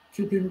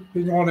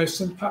being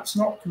honest and perhaps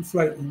not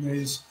conflating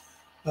these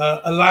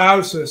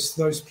allows us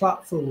those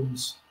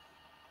platforms,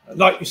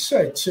 like you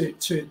said, to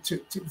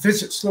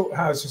visit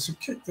slaughterhouses and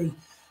keep the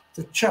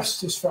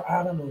justice for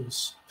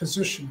animals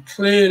position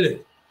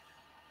clearly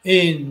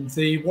in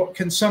what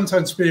can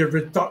sometimes be a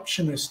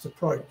reductionist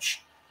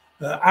approach.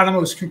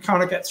 Animals can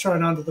kind of get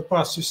thrown under the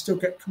bus. You still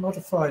get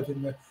commodified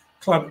in the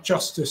climate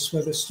justice,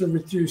 where they're still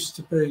reduced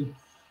to being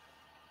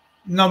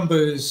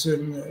numbers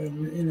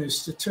and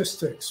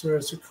statistics.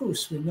 Whereas, of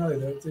course, we know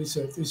that these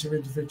are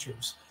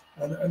individuals,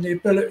 and the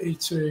ability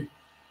to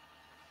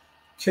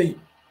keep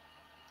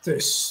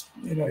this,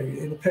 in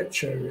a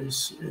picture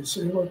is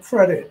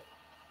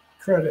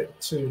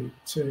credit to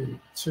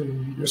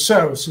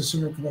yourselves as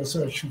an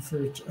organisation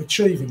for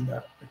achieving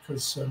that,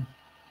 because.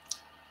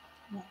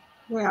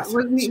 Yeah,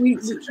 in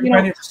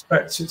many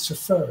respects, it's a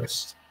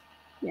first.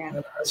 Yeah,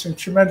 and it's been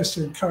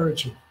tremendously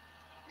encouraging.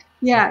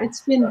 Yeah, it's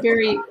been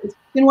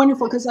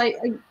wonderful, because I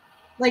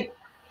like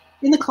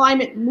in the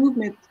climate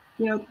movement,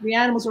 the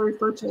animals are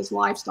referred to as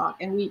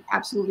livestock, and we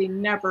absolutely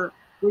never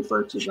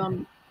refer to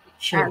them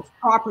as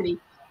property.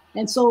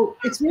 And so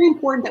it's very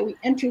important that we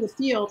enter the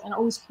field and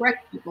always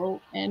correct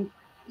people and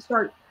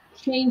start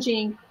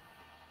changing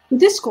the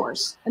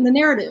discourse and the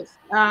narrative.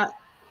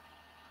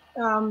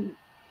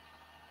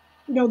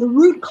 The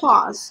root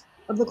cause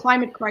of the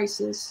climate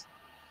crisis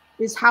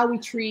is how we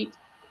treat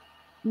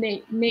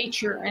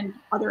nature and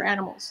other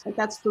animals. Like,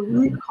 that's the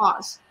root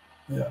cause.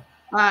 Yeah.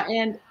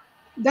 And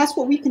that's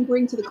what we can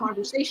bring to the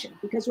conversation,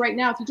 because right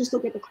now, if you just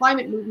look at the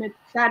climate movement,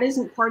 that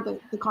isn't part of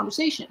the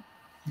conversation.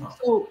 No.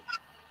 So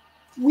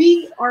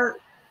we are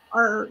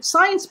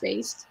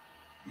science-based,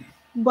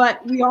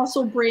 but we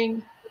also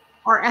bring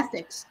our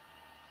ethics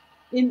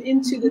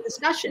into the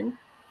discussion.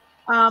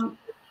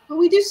 But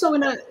we do so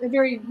in a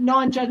very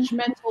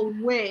non-judgmental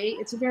way.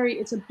 It's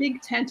a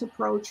big tent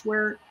approach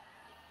where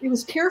it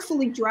was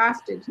carefully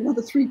drafted. You know,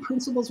 the 3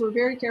 principles were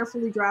very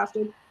carefully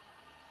drafted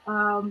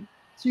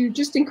to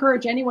just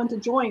encourage anyone to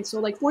join.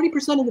 So like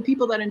 40% of the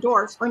people that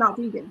endorse are not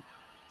vegan.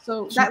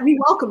 So that we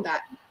welcome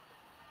that.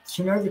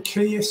 Do you know the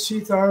key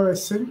issue though, I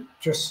think,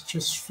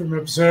 just from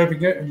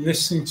observing it and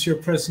listening to your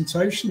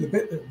presentation, the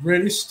bit that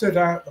really stood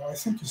out that I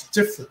think is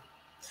different,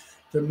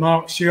 that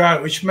marks you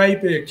out, which may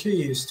be a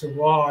key as to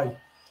why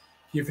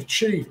you've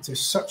achieved this,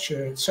 such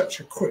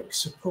a quick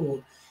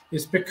support,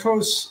 is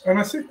because, and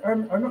I think,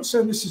 I'm not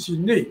saying this is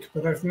unique,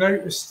 but I've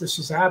noticed this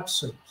is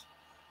absent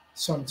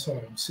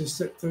sometimes, is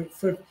that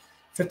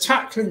for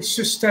tackling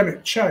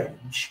systemic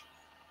change,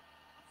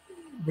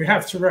 we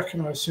have to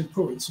recognise the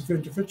importance of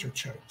individual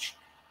change.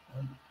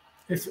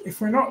 If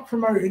we're not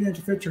promoting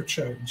individual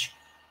change,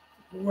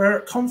 we're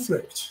at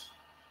conflict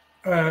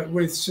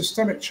with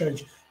systemic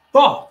change.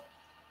 But,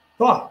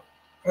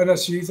 and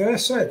as you there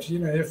said, you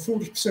know,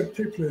 40% of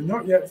people who are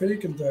not yet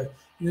vegan there,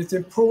 you know, the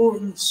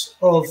importance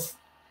of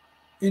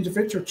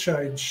individual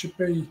change should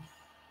be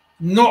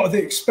not at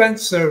the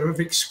expense though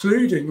of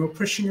excluding or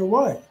pushing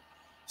away.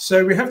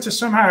 So we have to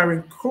somehow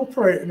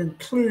incorporate and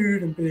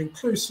include and be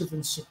inclusive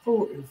and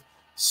supportive,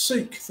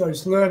 seek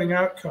those learning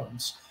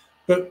outcomes,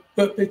 but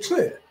be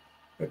clear.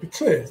 Be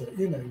clear that,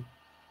 you know,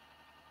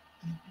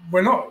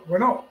 we're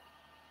not.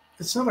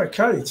 It's not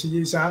okay to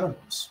use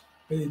animals,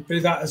 be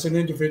that as an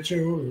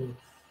individual or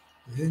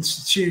an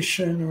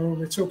institution, or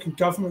we're talking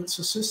government's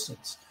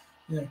assistance.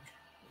 You know,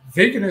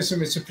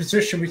 veganism is a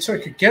position we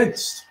take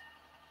against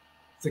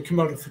the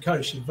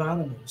commodification of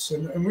animals,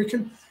 and we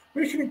can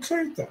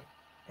include that.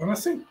 And I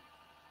think,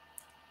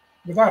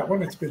 without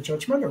wanting to be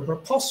judgmental,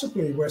 but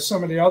possibly where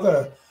some of the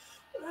other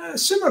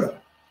similar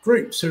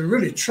groups who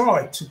really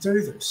tried to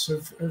do this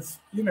have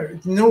you know,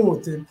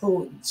 ignored the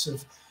importance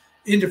of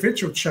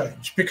individual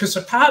change because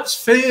of perhaps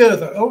fear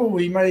that, oh,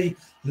 we may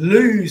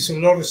lose a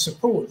lot of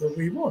support that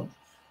we want.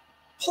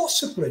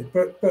 Possibly,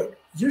 but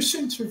you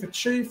seem to have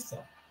achieved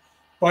that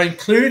by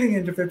including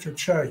individual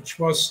change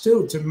while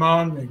still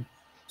demanding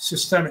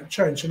systemic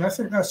change, and I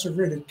think that's a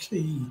really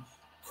key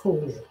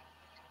core.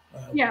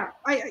 Yeah,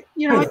 I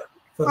you know,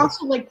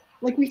 also like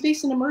we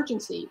face an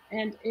emergency,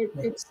 and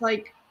it's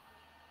like,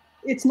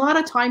 it's not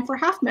a time for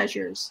half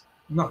measures.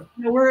 No,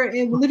 you know, we're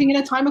living in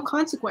a time of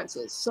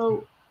consequences.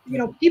 So you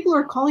know, people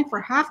are calling for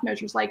half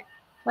measures, like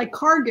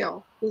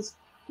Cargill is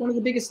one of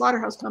the biggest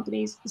slaughterhouse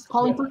companies, is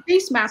calling for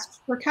face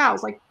masks for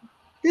cows. Like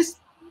this,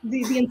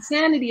 the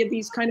insanity of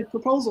these kind of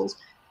proposals.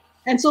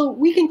 And so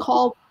we can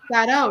call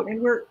that out.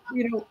 And we're,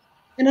 you know,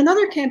 and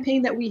another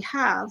campaign that we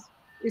have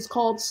is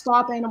called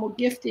Stop Animal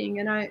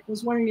Gifting. And I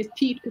was wondering if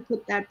Pete could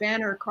put that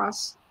banner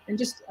across,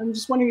 and I'm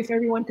just wondering if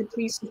everyone could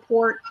please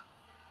support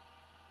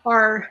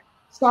our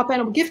Stop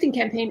Animal Gifting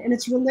campaign. And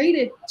it's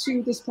related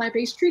to this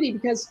plant-based treaty,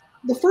 because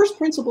the first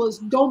principle is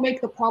don't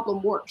make the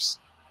problem worse.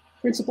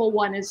 Principle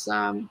 1 is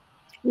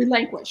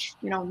relinquish,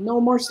 you know, no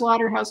more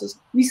slaughterhouses.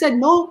 We said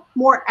no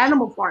more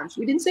animal farms.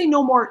 We didn't say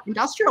no more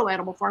industrial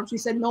animal farms. We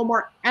said no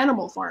more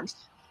animal farms,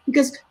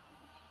 because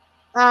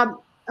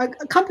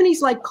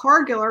companies like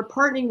Cargill are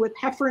partnering with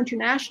Heifer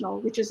International,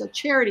 which is a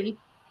charity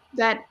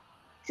that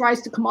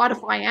tries to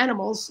commodify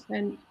animals,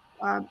 and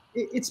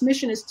its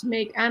mission is to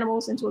make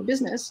animals into a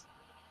business.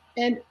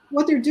 And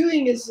what they're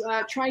doing is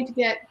trying to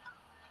get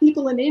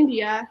people in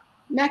India,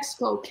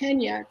 Mexico,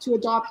 Kenya to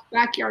adopt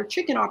backyard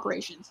chicken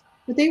operations.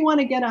 But they want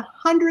to get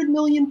 100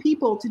 million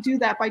people to do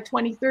that by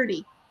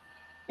 2030.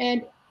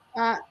 And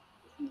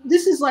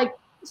this is like,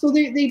 so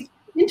they've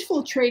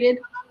infiltrated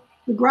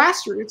the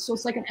grassroots. So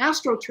it's like an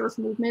AstroTurf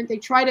movement. They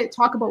try to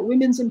talk about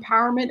women's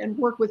empowerment and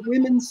work with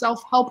women's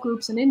self-help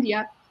groups in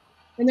India.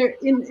 And they're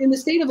in the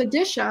state of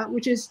Odisha,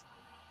 which is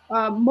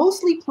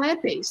mostly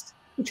plant-based.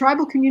 The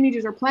tribal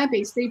communities are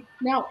plant-based. They've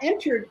now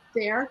entered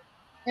there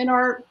and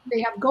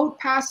they have goat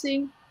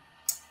passing,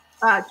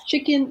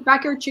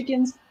 backyard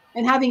chickens,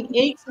 and having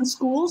eggs in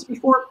schools.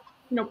 Before,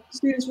 you know,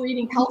 students were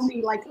eating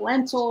healthy like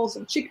lentils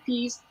and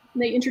chickpeas,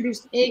 and they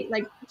introduced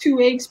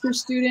 2 eggs per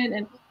student.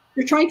 And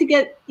they're trying to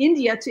get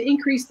India to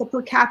increase the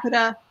per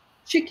capita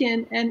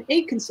chicken and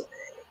egg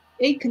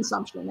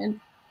consumption. And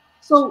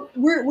so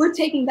we're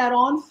taking that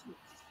on.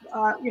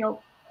 You know,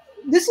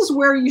 this is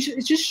where you should,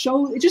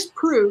 it just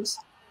proves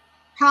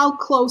how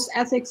close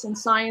ethics and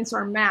science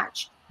are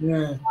matched.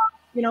 Yeah.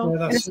 You know,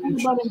 yeah, and it's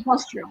not about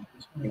industrial,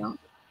 you know.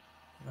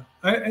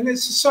 And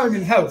it's the same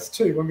in health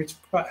too. When we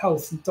talk about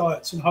health and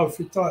diets and whole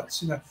food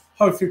diets, you know,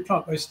 whole food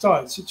plant-based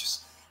diets, it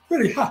just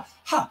really how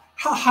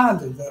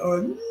handy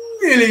that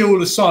nearly all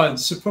the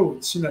science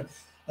supports, you know.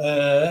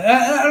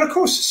 And of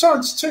course, the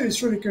science too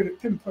is really good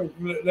at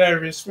pinpointing little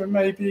areas where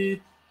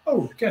maybe,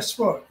 oh, guess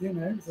what, you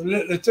know, a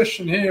little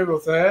addition here or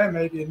there.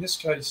 Maybe in this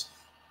case,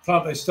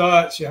 plant-based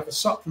diets, you have a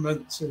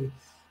supplement to,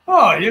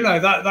 oh, you know,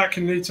 that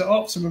can lead to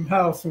optimum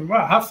health, and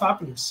wow, how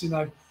fabulous, you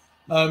know.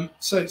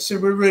 So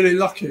we're really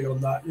lucky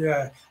on that,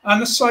 yeah.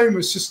 And the same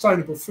with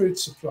sustainable food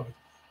supply.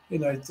 You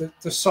know,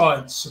 the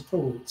science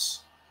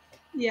supports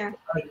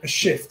a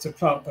shift to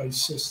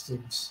plant-based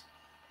systems.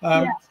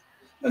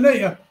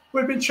 Anita,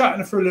 we've been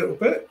chatting for a little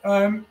bit.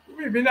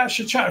 We've been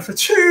actually chatting for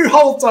 2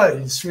 whole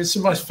days with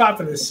some most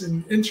fabulous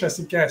and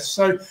interesting guests.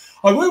 So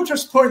I will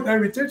just point though,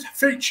 we did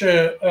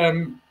feature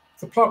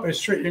the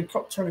plant-based treaty in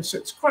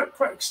COP26 quite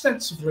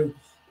extensively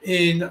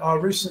in our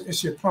recent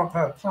issue of Plant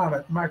Powered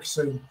Planet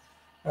magazine,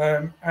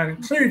 and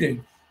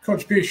including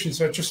contributions.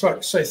 I'd just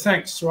like to say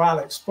thanks to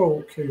Alex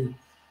Bork, who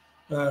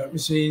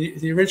was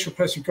the original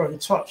person who got in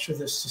touch with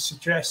us to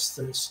suggest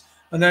this,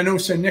 and then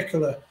also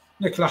Nicola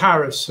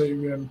Harris,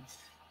 who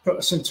put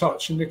us in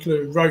touch, and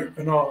Nicola wrote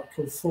an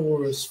article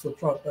for us for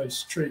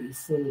Plant-Based Treaty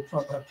for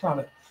Plant Powered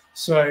Planet.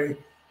 So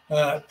Pete,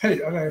 I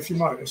don't know if you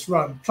might just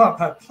run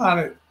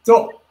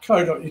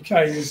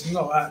plantpoweredplanet.co.uk is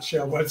not actually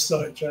our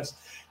website address.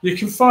 You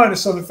can find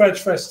us on the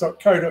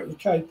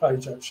vegfest.co.uk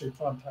page, actually,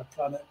 Plant Powered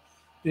Planet.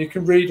 You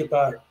can read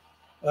about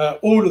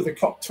all of the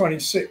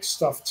COP26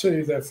 stuff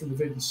too there from the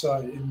vegan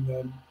site,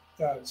 in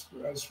that's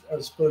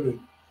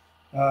brilliant.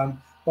 But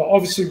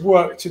obviously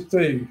work to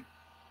do.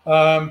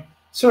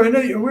 So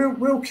Anita,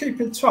 we'll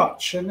keep in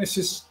touch, and this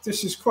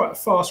is quite a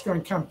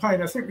fast-growing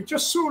campaign. I think we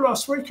just saw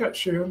last week,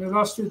 actually, in the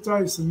last 3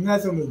 days, the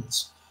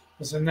Netherlands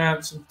has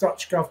announced, and the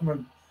Dutch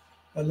government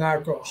have now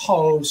got a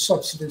whole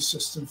subsidy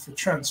system for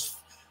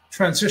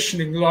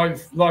transitioning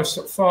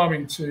livestock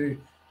farming to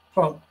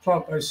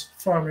plant-based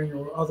farming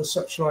or other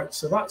such like.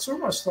 So that's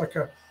almost like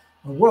a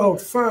world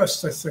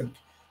first, I think.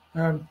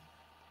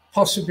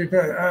 Possibly,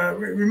 but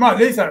we might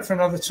leave that for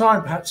another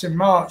time, perhaps in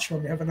March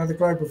when we have another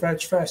Global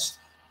Vegfest.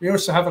 We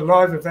also have a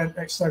live event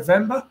next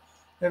November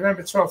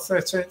 12th,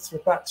 13th. We're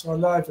back to our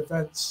live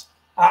events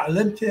at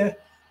Olympia.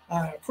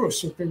 Of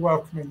course, we'll be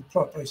welcoming the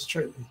plant-based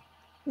treaty.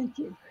 Thank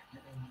you.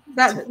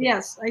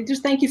 Yes, I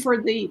just thank you for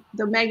the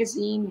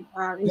magazine.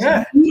 It's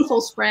a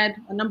beautiful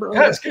spread, a number of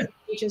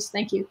pages.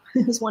 Thank you.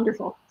 It was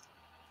wonderful.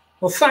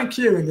 Well, thank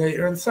you,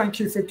 Anita, and thank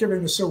you for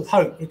giving us all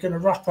hope. We're going to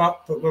wrap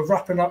up, but we're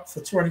wrapping up for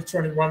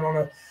 2021 on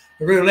a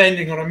real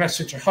ending on a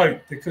message of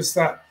hope, because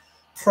that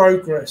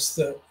progress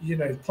that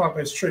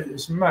plant-based treaty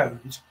has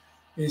made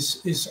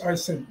is I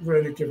think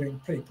really giving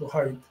people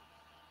hope,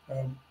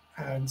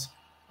 and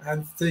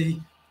the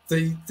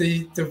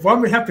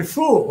one we had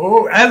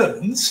before,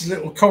 Ellen's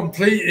little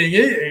completing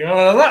eating,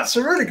 that's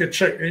a really good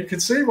trick. You can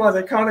see why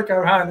they kind of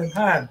go hand in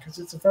hand, because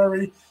it's a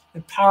very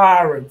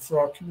empowering for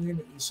our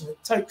communities, and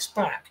it takes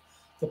back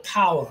the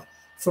power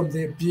from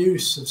the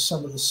abuse of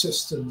some of the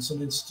systems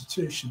and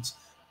institutions,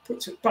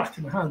 puts it back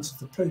in the hands of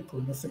the people.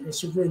 And I think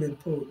that's a really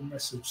important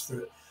message,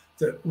 that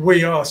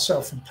we are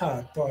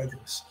self-empowered by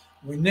this.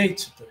 We need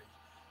to be,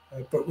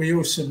 but we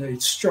also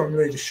need strong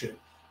leadership,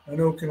 and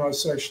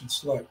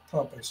organisations like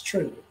Plant-Based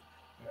Treaty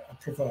are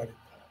providing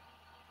that,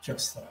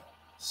 just that.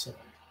 So,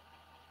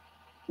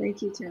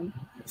 thank you, Tim.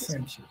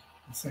 Thank you.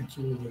 And thank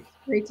you all.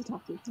 Great to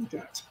talk to you. Thank you.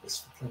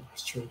 Activists for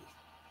Plant-Based Treaty.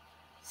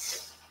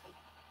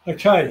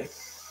 Okay,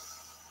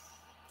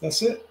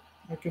 that's it.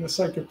 We're going to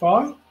say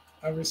goodbye.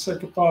 And we say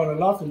goodbye on a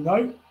lovely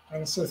note.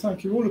 And so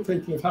thank you all the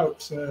people who've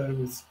helped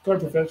with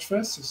Global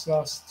Vegfest this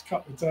last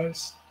couple of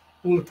days,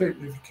 all the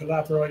people who've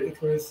collaborated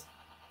with,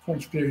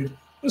 contributed,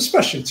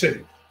 especially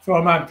too for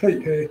our man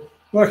Pete here,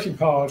 working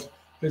hard,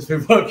 who's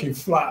been working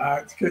flat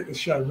out to keep the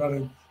show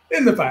running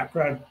in the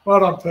background.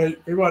 Well done,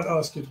 Pete. We won't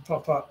ask you to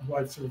pop up and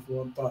wave to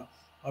everyone, but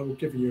I will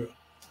give you an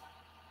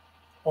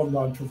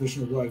online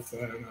provisional wave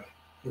there and a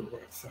little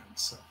wave of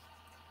thanks. So,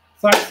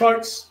 thanks,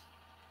 folks.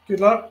 Good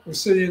luck. We'll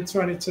see you in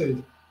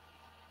 22.